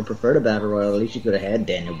think I would have preferred a battle royal. At least you could have had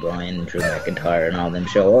Daniel Bryan and Drew McIntyre and all them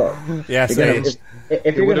show up. Yeah,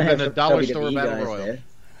 if you're going to have a dollar store battle royal,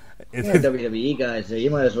 WWE guys there, you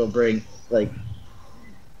might as well bring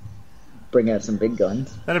out some big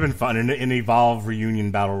guns. That'd have been fun, an Evolve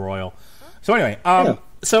reunion battle royal. So anyway,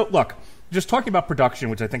 So look, just talking about production,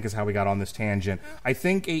 which I think is how we got on this tangent. I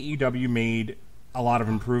think AEW made a lot of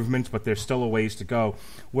improvements, but there's still a ways to go.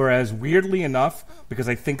 Whereas, weirdly enough, because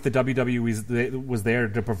I think the WWE was there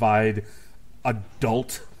to provide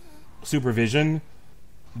adult supervision,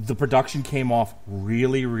 the production came off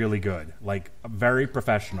really, really good. Like, very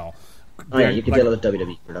professional. Oh, yeah, you can tell the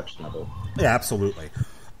WWE production level. Yeah, absolutely.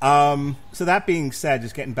 So that being said,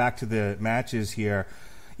 just getting back to the matches here,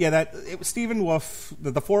 Stephen Wolf,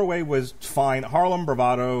 the four-way was fine. Harlem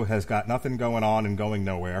Bravado has got nothing going on and going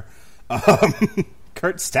nowhere.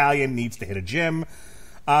 Kurt Stallion needs to hit a gym.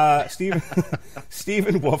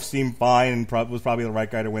 Stephen Wolf seemed fine and was probably the right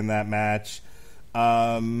guy to win that match.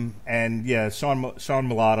 Sean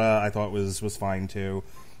Mulata I thought was fine too.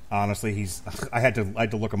 Honestly, I had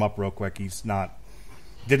to look him up real quick.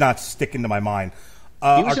 Did not stick into my mind.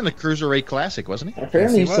 He was in the Cruiserweight Classic, wasn't he?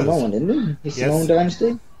 Apparently he's Samoan, isn't he? He's Samoan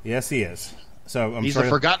Dynasty? Yes, he is. So he's the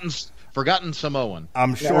Forgotten Samoan.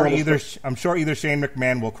 I'm sure either Shane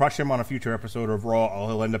McMahon will crush him on a future episode of Raw, or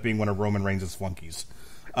he'll end up being one of Roman Reigns' flunkies.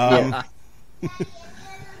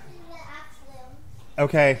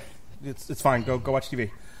 Okay, it's fine. Go watch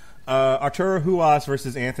TV. Arturo Ruas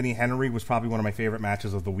versus Anthony Henry was probably one of my favorite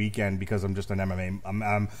matches of the weekend because I'm just an MMA.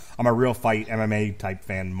 I'm a real fight MMA type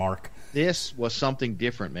fan, Mark. This was something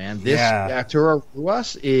different, man. Arturo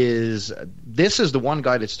Ruas is the one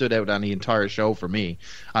guy that stood out on the entire show for me.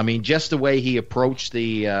 I mean, just the way he approached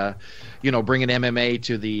the, bringing MMA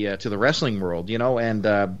to the wrestling world, and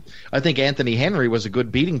I think Anthony Henry was a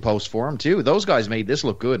good beating post for him too. Those guys made this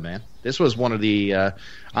look good, man. This was one of the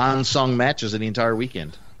unsung matches of the entire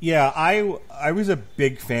weekend. Yeah, I was a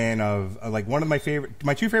big fan of one of my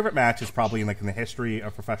two favorite matches probably in the history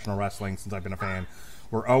of professional wrestling since I've been a fan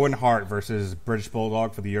were Owen Hart versus British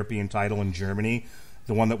Bulldog for the European title in Germany,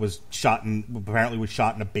 the one that was apparently was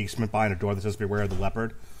shot in a basement behind a door that says "Beware the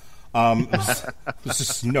Leopard." It was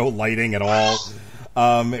just no lighting at all.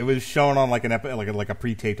 It was shown on like a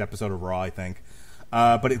pre-taped episode of Raw, I think.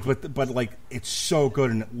 But it's so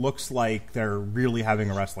good, and it looks like they're really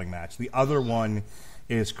having a wrestling match. The other one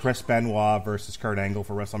is Chris Benoit versus Kurt Angle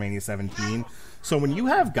for WrestleMania 17. So when you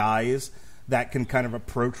have guys that can kind of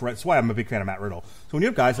approach, that's why I'm a big fan of Matt Riddle. So when you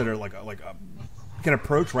have guys that are can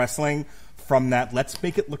approach wrestling from that, let's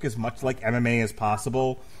make it look as much like MMA as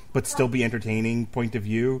possible, but still be entertaining point of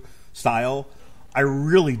view style. I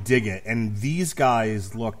really dig it, and these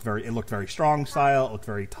guys looked very strong style. It looked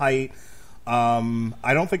very tight.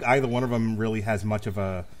 I don't think either one of them really has much of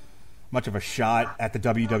a shot at the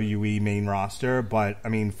WWE main roster, but I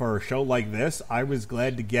mean, for a show like this, I was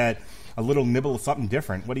glad to get a little nibble of something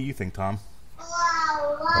different. What do you think, Tom?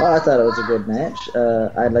 Well, I thought it was a good match.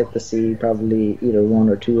 I'd like to see probably either one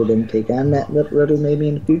or two of them take on Matt Riddle maybe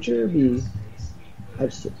in the future. Be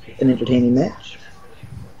an entertaining match.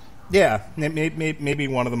 Yeah, maybe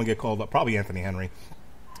one of them will get called up. Probably Anthony Henry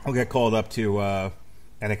will get called up to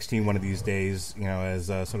NXT one of these days, as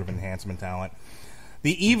sort of enhancement talent.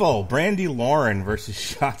 The Evil, Brandy Lauren versus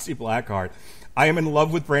Shotzi Blackheart. I am in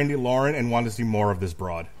love with Brandy Lauren and want to see more of this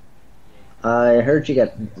broad. I heard she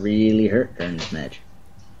got really hurt during this match.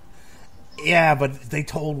 Yeah, but they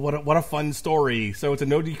told what a fun story. So it's a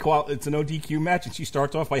no DQ match, and she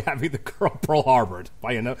starts off by having the girl Pearl Harbored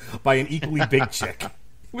by an equally big chick. It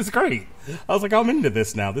was great. I was like, I'm into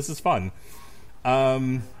this now. This is fun.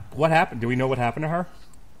 What happened? Do we know what happened to her?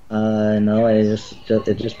 No, it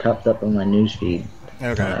just popped up on my news feed.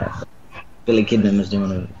 Okay. Billy Kidman was doing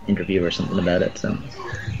an interview or something about it. So.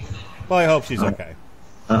 Well, I hope she's okay.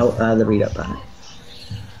 I'll have to read up on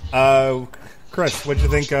it. Chris, what'd you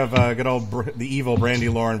think of good old the Evil Brandy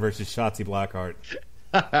Lauren versus Shotzi Blackheart?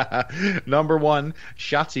 Number one,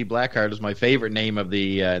 Shotzi Blackheart is my favorite name of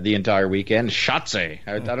the entire weekend. Shotzi.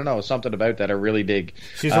 I don't know, something about that I really dig.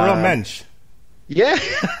 She's a real mensch. Yeah.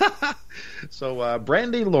 So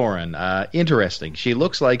Brandy Lauren, interesting. She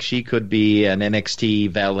looks like she could be an NXT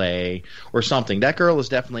valet or something. That girl is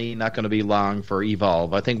definitely not going to be long for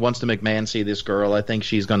Evolve. I think once the McMahon see this girl, I think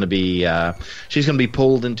she's going to be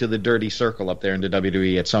pulled into the dirty circle up there in the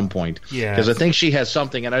WWE at some point. Yeah. Because I think she has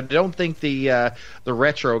something, and I don't think the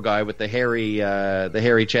retro guy with the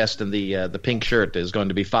hairy chest and the pink shirt is going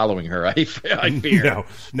to be following her. I fear.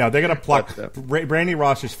 No, they're going to pluck Brandy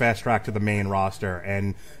Ross fast track to the main roster,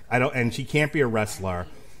 and she can't be a wrestler,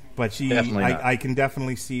 but I can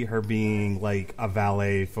definitely see her being like a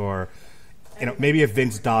valet for, maybe if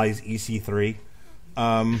Vince dies, EC3,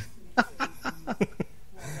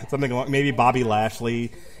 something along, maybe Bobby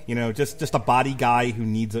Lashley, just a body guy who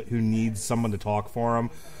needs someone to talk for him.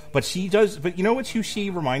 But she does. But you know what? Who she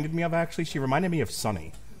reminded me of? Actually, she reminded me of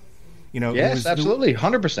Sunny. Yes, absolutely,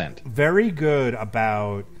 100%. Very good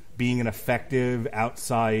about being an effective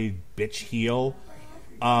outside bitch heel.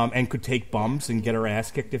 And could take bumps and get her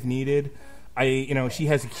ass kicked if needed. She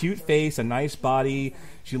has a cute face, a nice body.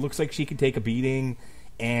 She looks like she could take a beating,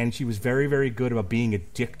 and she was very, very good about being a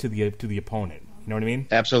dick to the opponent. You know what I mean?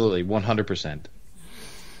 Absolutely, 100%.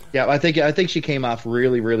 Yeah, I think she came off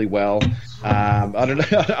really, really well.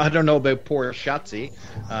 I don't know about poor Shotzi,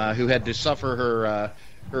 who had to suffer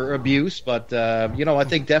her abuse, but I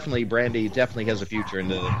think definitely Brandy has a future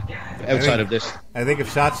outside of this. I think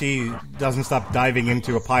if Shotzi doesn't stop diving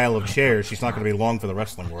into a pile of chairs, she's not going to be long for the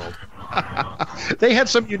wrestling world. They had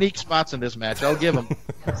some unique spots in this match. I'll give them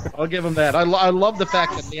that. I love the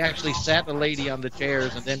fact that they actually sat a lady on the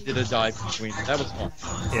chairs and then did a dive between them. That was fun.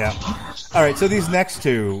 Yeah. All right. So these next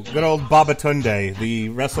two, good old Babatunde, the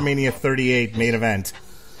WrestleMania 38 main event.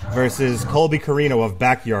 versus Colby Carino of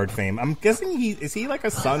Backyard fame. I'm guessing is he like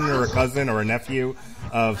a son or a cousin or a nephew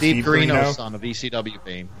of Steve Carino, son of ECW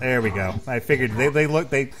fame. There we go. I figured they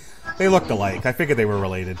looked alike. I figured they were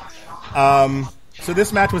related. So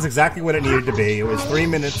this match was exactly what it needed to be. It was 3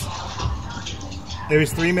 minutes. It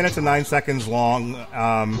was 3 minutes and 9 seconds long,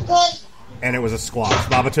 and it was a squash.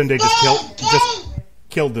 Babatunde just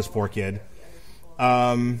killed this poor kid.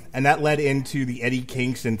 And that led into the Eddie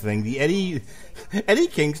Kingston thing. The Eddie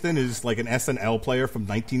Kingston is like an SNL player from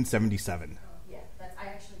 1977.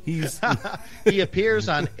 He appears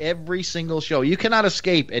on every single show. You cannot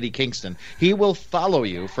escape Eddie Kingston. He will follow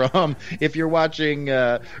you from, if you're watching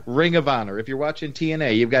Ring of Honor, if you're watching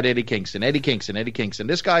TNA, you've got Eddie Kingston. Eddie Kingston.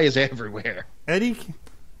 This guy is everywhere. Eddie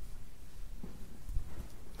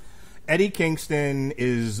Kingston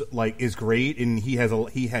is great, and he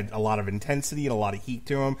had a lot of intensity and a lot of heat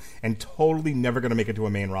to him, and totally never going to make it to a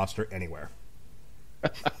main roster anywhere.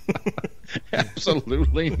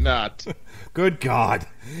 Absolutely not. Good God,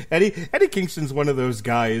 Eddie Kingston's one of those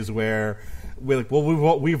guys where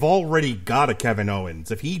we've already got a Kevin Owens.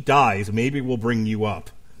 If he dies, maybe we'll bring you up.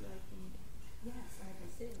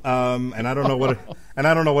 And I don't know what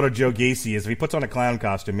a Joe Gacy is. If he puts on a clown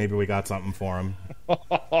costume, maybe we got something for him.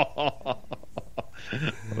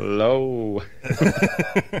 Low.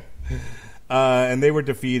 And they were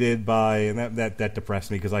defeated by, and that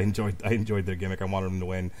depressed me because I enjoyed their gimmick. I wanted them to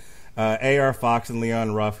win. AR Fox and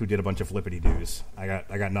Leon Ruff, who did a bunch of flippity doos. I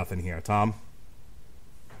got nothing here. Tom.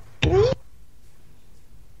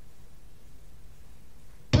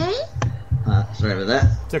 Sorry about that.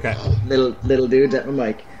 It's okay. Little dude at my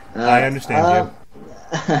mic. I understand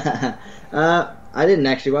you. I didn't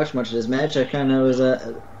actually watch much of this match. I kind of was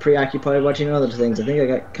preoccupied watching other things. I think I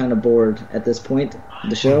got kind of bored at this point of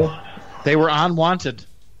the show. They were unwanted.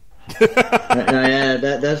 Yeah,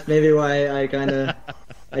 that's maybe why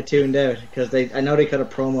I tuned out, because I know they cut a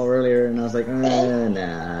promo earlier, and I was like,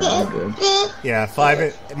 nah, I'm good. Yeah,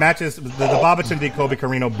 5 matches. The Babatunde Colby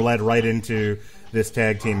Carino bled right into this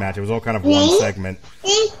tag team match. It was all kind of one segment.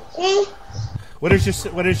 What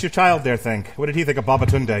does your child there think? What did he think of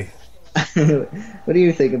Babatunde? What do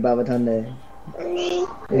you think of Babatunde?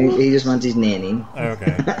 He just wants his nanny.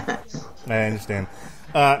 Okay, I understand.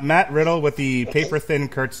 Matt Riddle with the paper-thin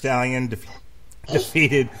Kurt Stallion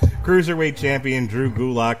defeated Cruiserweight Champion Drew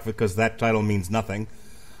Gulak, because that title means nothing.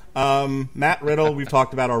 Matt Riddle, we've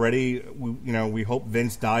talked about already. We hope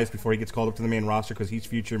Vince dies before he gets called up to the main roster, because he's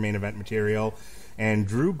future main event material. And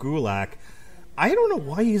Drew Gulak, I don't know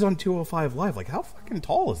why he's on 205 Live. Like, how fucking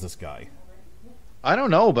tall is this guy? I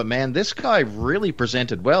don't know, but man, this guy really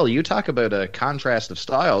presented well. You talk about a contrast of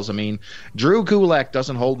styles. I mean, Drew Gulak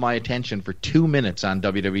doesn't hold my attention for 2 minutes on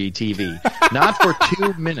WWE TV. Not for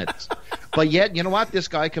 2 minutes. But yet, you know what? This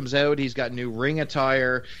guy comes out. He's got new ring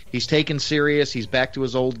attire. He's taken serious. He's back to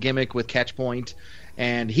his old gimmick with Catchpoint.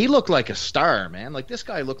 And he looked like a star, man. Like, this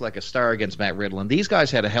guy looked like a star against Matt Riddle. And these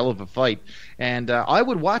guys had a hell of a fight. And I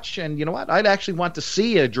would watch, and you know what? I'd actually want to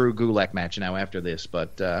see a Drew Gulak match now after this.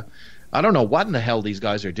 But I don't know what in the hell these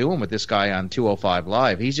guys are doing with this guy on 205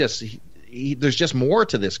 Live. He's just there's just more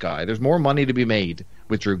to this guy. There's more money to be made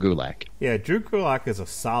with Drew Gulak. Yeah, Drew Gulak is a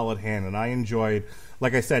solid hand, and I enjoyed,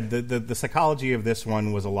 like I said, the psychology of this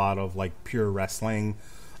one was a lot of like pure wrestling.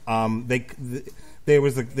 There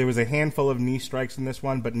was a handful of knee strikes in this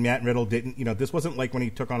one, but Matt Riddle didn't. This wasn't like when he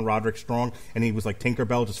took on Roderick Strong and he was like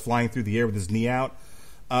Tinkerbell just flying through the air with his knee out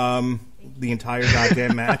the entire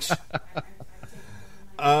goddamn match.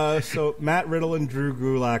 So Matt Riddle and Drew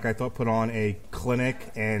Gulak, I thought, put on a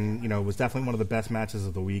clinic, and it was definitely one of the best matches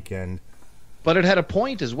of the weekend. But it had a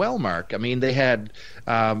point as well, Mark. I mean, they had,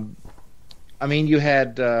 you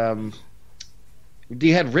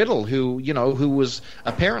had Riddle, who was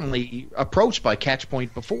apparently approached by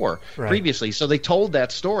Catchpoint previously. So they told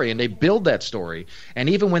that story and they build that story. And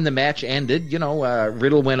even when the match ended,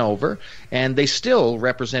 Riddle went over, and they still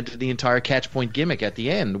represented the entire Catchpoint gimmick at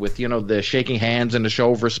the end with the shaking hands and the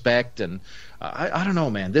show of respect. And I don't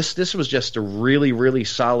know, man. This was just a really, really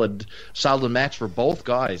solid match for both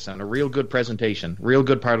guys, and a real good presentation, real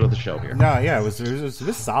good part of the show here. No, yeah, it was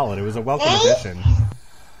solid. It was a welcome addition.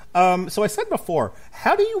 So I said before,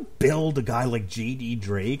 how do you build a guy like J.D.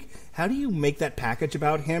 Drake? How do you make that package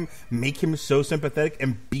about him, make him so sympathetic,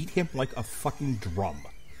 and beat him like a fucking drum?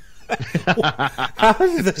 Did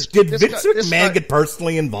Vince McMahon get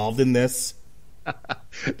personally involved in this?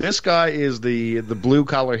 This guy is the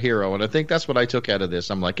blue-collar hero, and I think that's what I took out of this.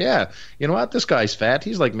 I'm like, yeah, you know what? This guy's fat.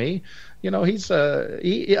 He's like me.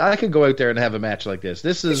 I could go out there and have a match like this.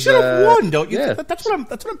 This is should have won, don't you? Yeah. That's what I'm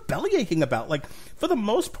bellyaching about. Like, for the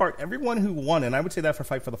most part, everyone who won, and I would say that for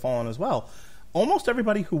Fight for the Fallen as well, almost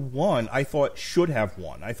everybody who won, I thought should have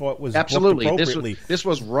won. I thought was absolutely booked appropriately. This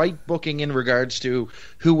was right booking in regards to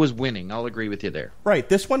who was winning. I'll agree with you there. Right.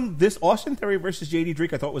 This Austin Theory versus JD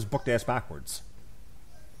Drake, I thought was booked ass backwards.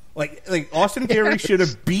 Like Austin Theory should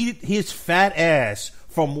have beat his fat ass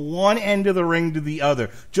from one end of the ring to the other,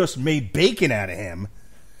 just made bacon out of him,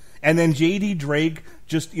 and then JD Drake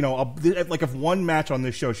just, like if one match on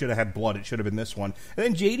this show should have had blood, it should have been this one. And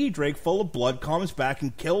then JD Drake, full of blood, comes back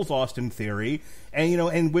and kills Austin Theory, and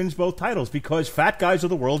and wins both titles because fat guys of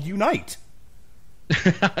the world unite.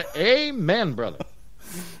 Amen, brother.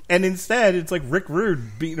 And instead, it's like Rick Rude,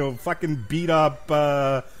 fucking beat up,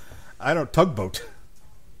 Tugboat.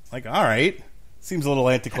 Like, all right, seems a little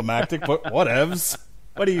anticlimactic, but whatevs.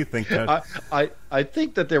 What do you think, Ted? I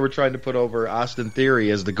think that they were trying to put over Austin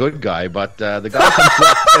Theory as the good guy, but the guy comes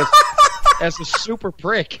off as a super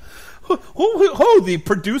prick. Who, the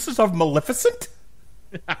producers of Maleficent?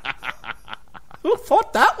 Who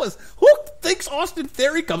thought that was? Who thinks Austin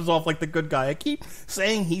Theory comes off like the good guy? I keep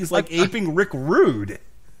saying he's like aping Rick Rude.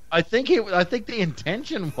 I think the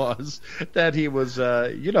intention was that he was,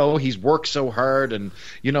 he's worked so hard, and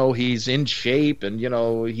he's in shape, and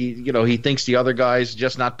he thinks the other guy's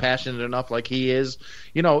just not passionate enough like he is.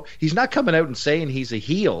 He's not coming out and saying he's a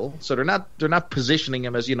heel, so they're not positioning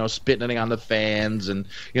him as spitting on the fans and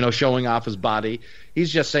showing off his body. He's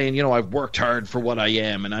just saying, I've worked hard for what I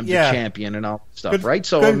am, and I'm the champion and all that stuff, good, right?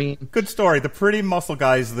 So good story. The pretty muscle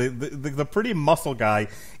guy is the pretty muscle guy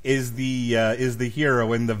is the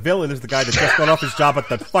hero, and the villain is the guy that just got off his job at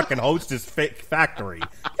the fucking Hostess factory.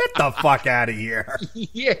 Get the fuck out of here!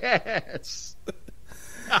 Yes.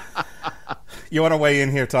 You want to weigh in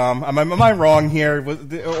here, Tom? Am I wrong here,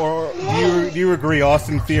 or do you agree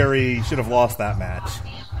Austin Theory should have lost that match?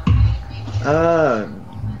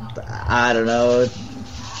 I don't know.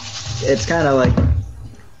 It's kind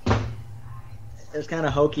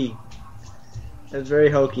of hokey. It's very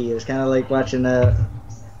hokey. It's kind of like watching a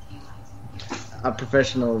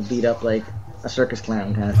professional beat up like a circus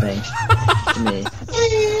clown kind of thing to me.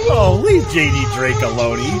 Oh, leave JD Drake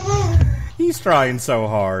alone. He's trying so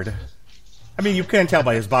hard. I mean, you can't tell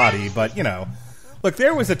by his body, but look,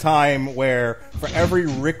 there was a time where for every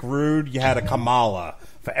Rick Rude, you had a Kamala.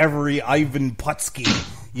 For every Ivan Putski,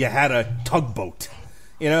 you had a Tugboat.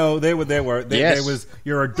 There was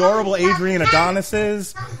your adorable Adrian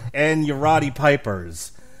Adonises and your Roddy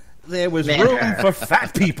Pipers. There was room for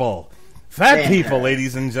fat people. Fat people,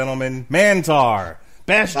 ladies and gentlemen. Mantar.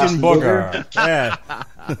 Bastion Booger. Yeah.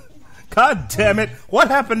 God damn it. What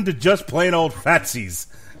happened to just plain old fatsies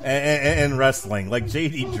and wrestling, like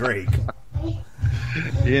JD Drake?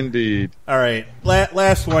 Indeed. All right,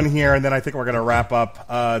 last one here, and then I think we're going to wrap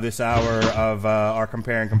up this hour of our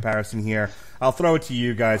compare and comparison here. I'll throw it to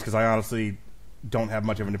you guys because I honestly don't have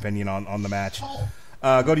much of an opinion on the match.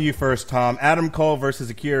 Go to you first, Tom. Adam Cole versus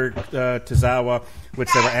Akira Tozawa,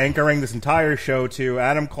 which they were anchoring this entire show to.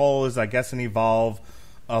 Adam Cole is, I guess, an Evolve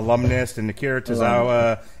alumnus, and Akira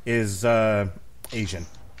Tozawa is Asian.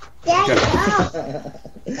 I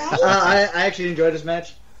actually enjoyed this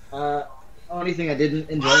match. Only thing I didn't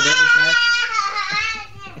enjoy about this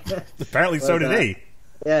match. Apparently, so did he.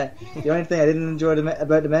 Yeah, the only thing I didn't enjoy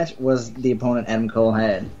about the match was the opponent Adam Cole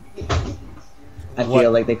had. I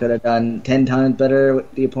feel like they could have done 10 times better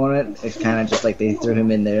with the opponent. It's kind of just like they threw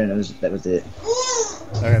him in there, and that was it.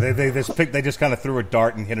 Okay, they just kind of threw a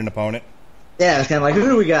dart and hit an opponent. Yeah, it's kind of like, who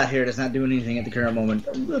do we got here that's not doing anything at the current moment?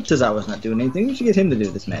 Tozawa's not doing anything. We should get him to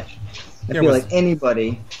do this match. I feel like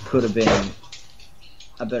anybody could have been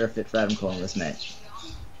a better fit for Adam Cole in this match.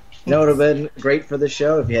 It would have been great for the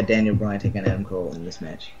show if you had Daniel Bryan taking Adam Cole in this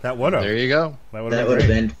match. That would have. There you go. That would have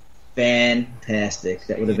been fantastic.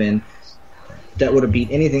 That would have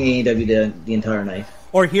beat anything AEW did the entire night.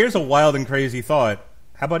 Or here's a wild and crazy thought.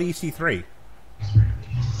 How about EC3?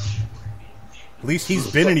 At least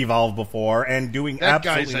he's been in Evolve before and doing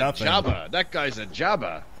absolutely nothing. That guy's a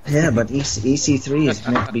jabba. Yeah, but EC3 is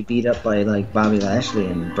meant to be beat up by like Bobby Lashley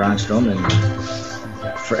and Braun Strowman.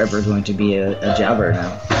 Forever going to be a jobber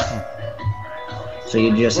now. So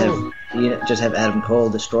you just have Adam Cole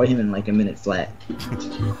destroy him in like a minute flat.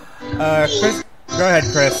 Chris, go ahead,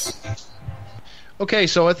 Chris. Okay,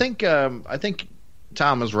 so I think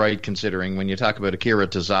Tom is right considering when you talk about Akira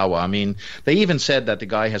Tozawa. I mean, they even said that the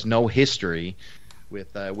guy has no history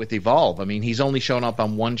with Evolve. I mean, he's only shown up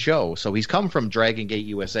on one show, so he's come from Dragon Gate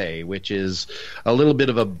USA, which is a little bit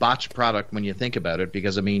of a botched product when you think about it,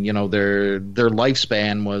 because I mean, their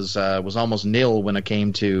lifespan was almost nil when it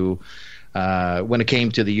came to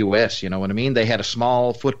the US. You know what I mean? They had a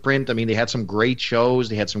small footprint. I mean, they had some great shows.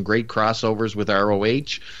 They had some great crossovers with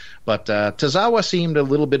ROH. But Tozawa seemed a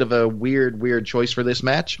little bit of a weird choice for this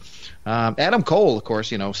match. Adam Cole, of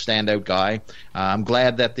course, standout guy. I'm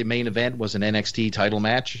glad that the main event was an NXT title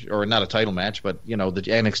match, or not a title match, but the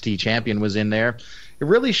NXT champion was in there. It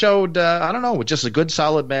really showed, just a good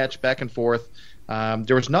solid match back and forth.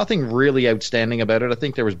 There was nothing really outstanding about it. I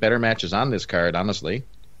think there was better matches on this card, honestly.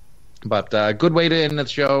 But good way to end the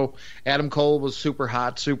show. Adam Cole was super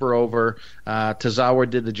hot, super over. Tozawa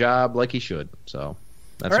did the job like he should. So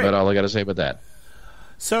that's about all I got to say about that.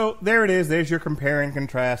 So there it is. There's your compare and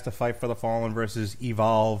contrast to Fight for the Fallen versus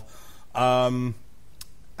Evolve.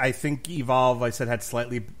 I think Evolve, I said, had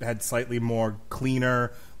slightly more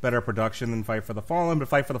cleaner, better production than Fight for the Fallen, but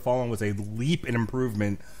Fight for the Fallen was a leap in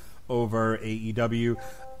improvement over AEW.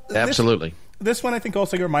 Absolutely. This one, I think,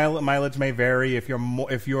 also your mileage may vary. If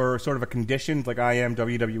you're sort of a conditioned, like I am,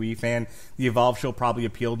 WWE fan, the Evolve show probably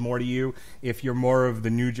appealed more to you. If you're more of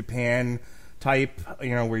the New Japan type,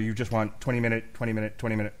 where you just want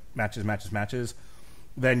 20-minute matches,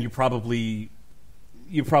 then you probably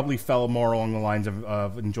fell more along the lines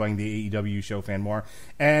of enjoying the AEW show fan more.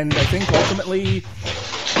 And I think ultimately,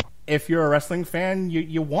 if you're a wrestling fan,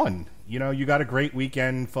 you won. You got a great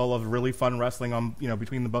weekend full of really fun wrestling on,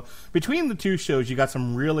 between the two shows, you got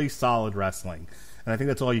some really solid wrestling. And I think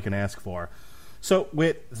that's all you can ask for. So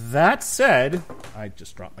with that said, I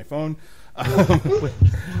just dropped my phone.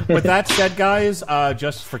 With that said, guys,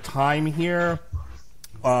 just for time here,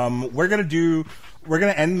 we're going to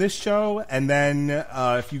end this show, and then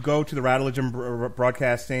if you go to the Rattlegion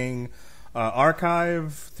Broadcasting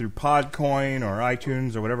archive through Podcoin or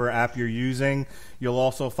iTunes or whatever app you're using, you'll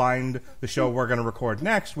also find the show we're going to record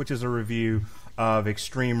next, which is a review of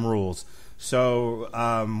Extreme Rules. So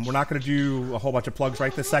we're not going to do a whole bunch of plugs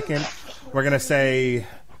right this second. We're going to say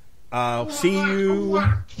see you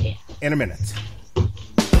in a minute.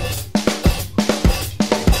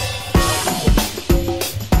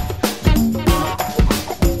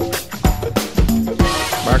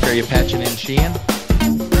 Mark, are you patching in Sheehan?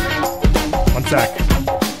 1 sec.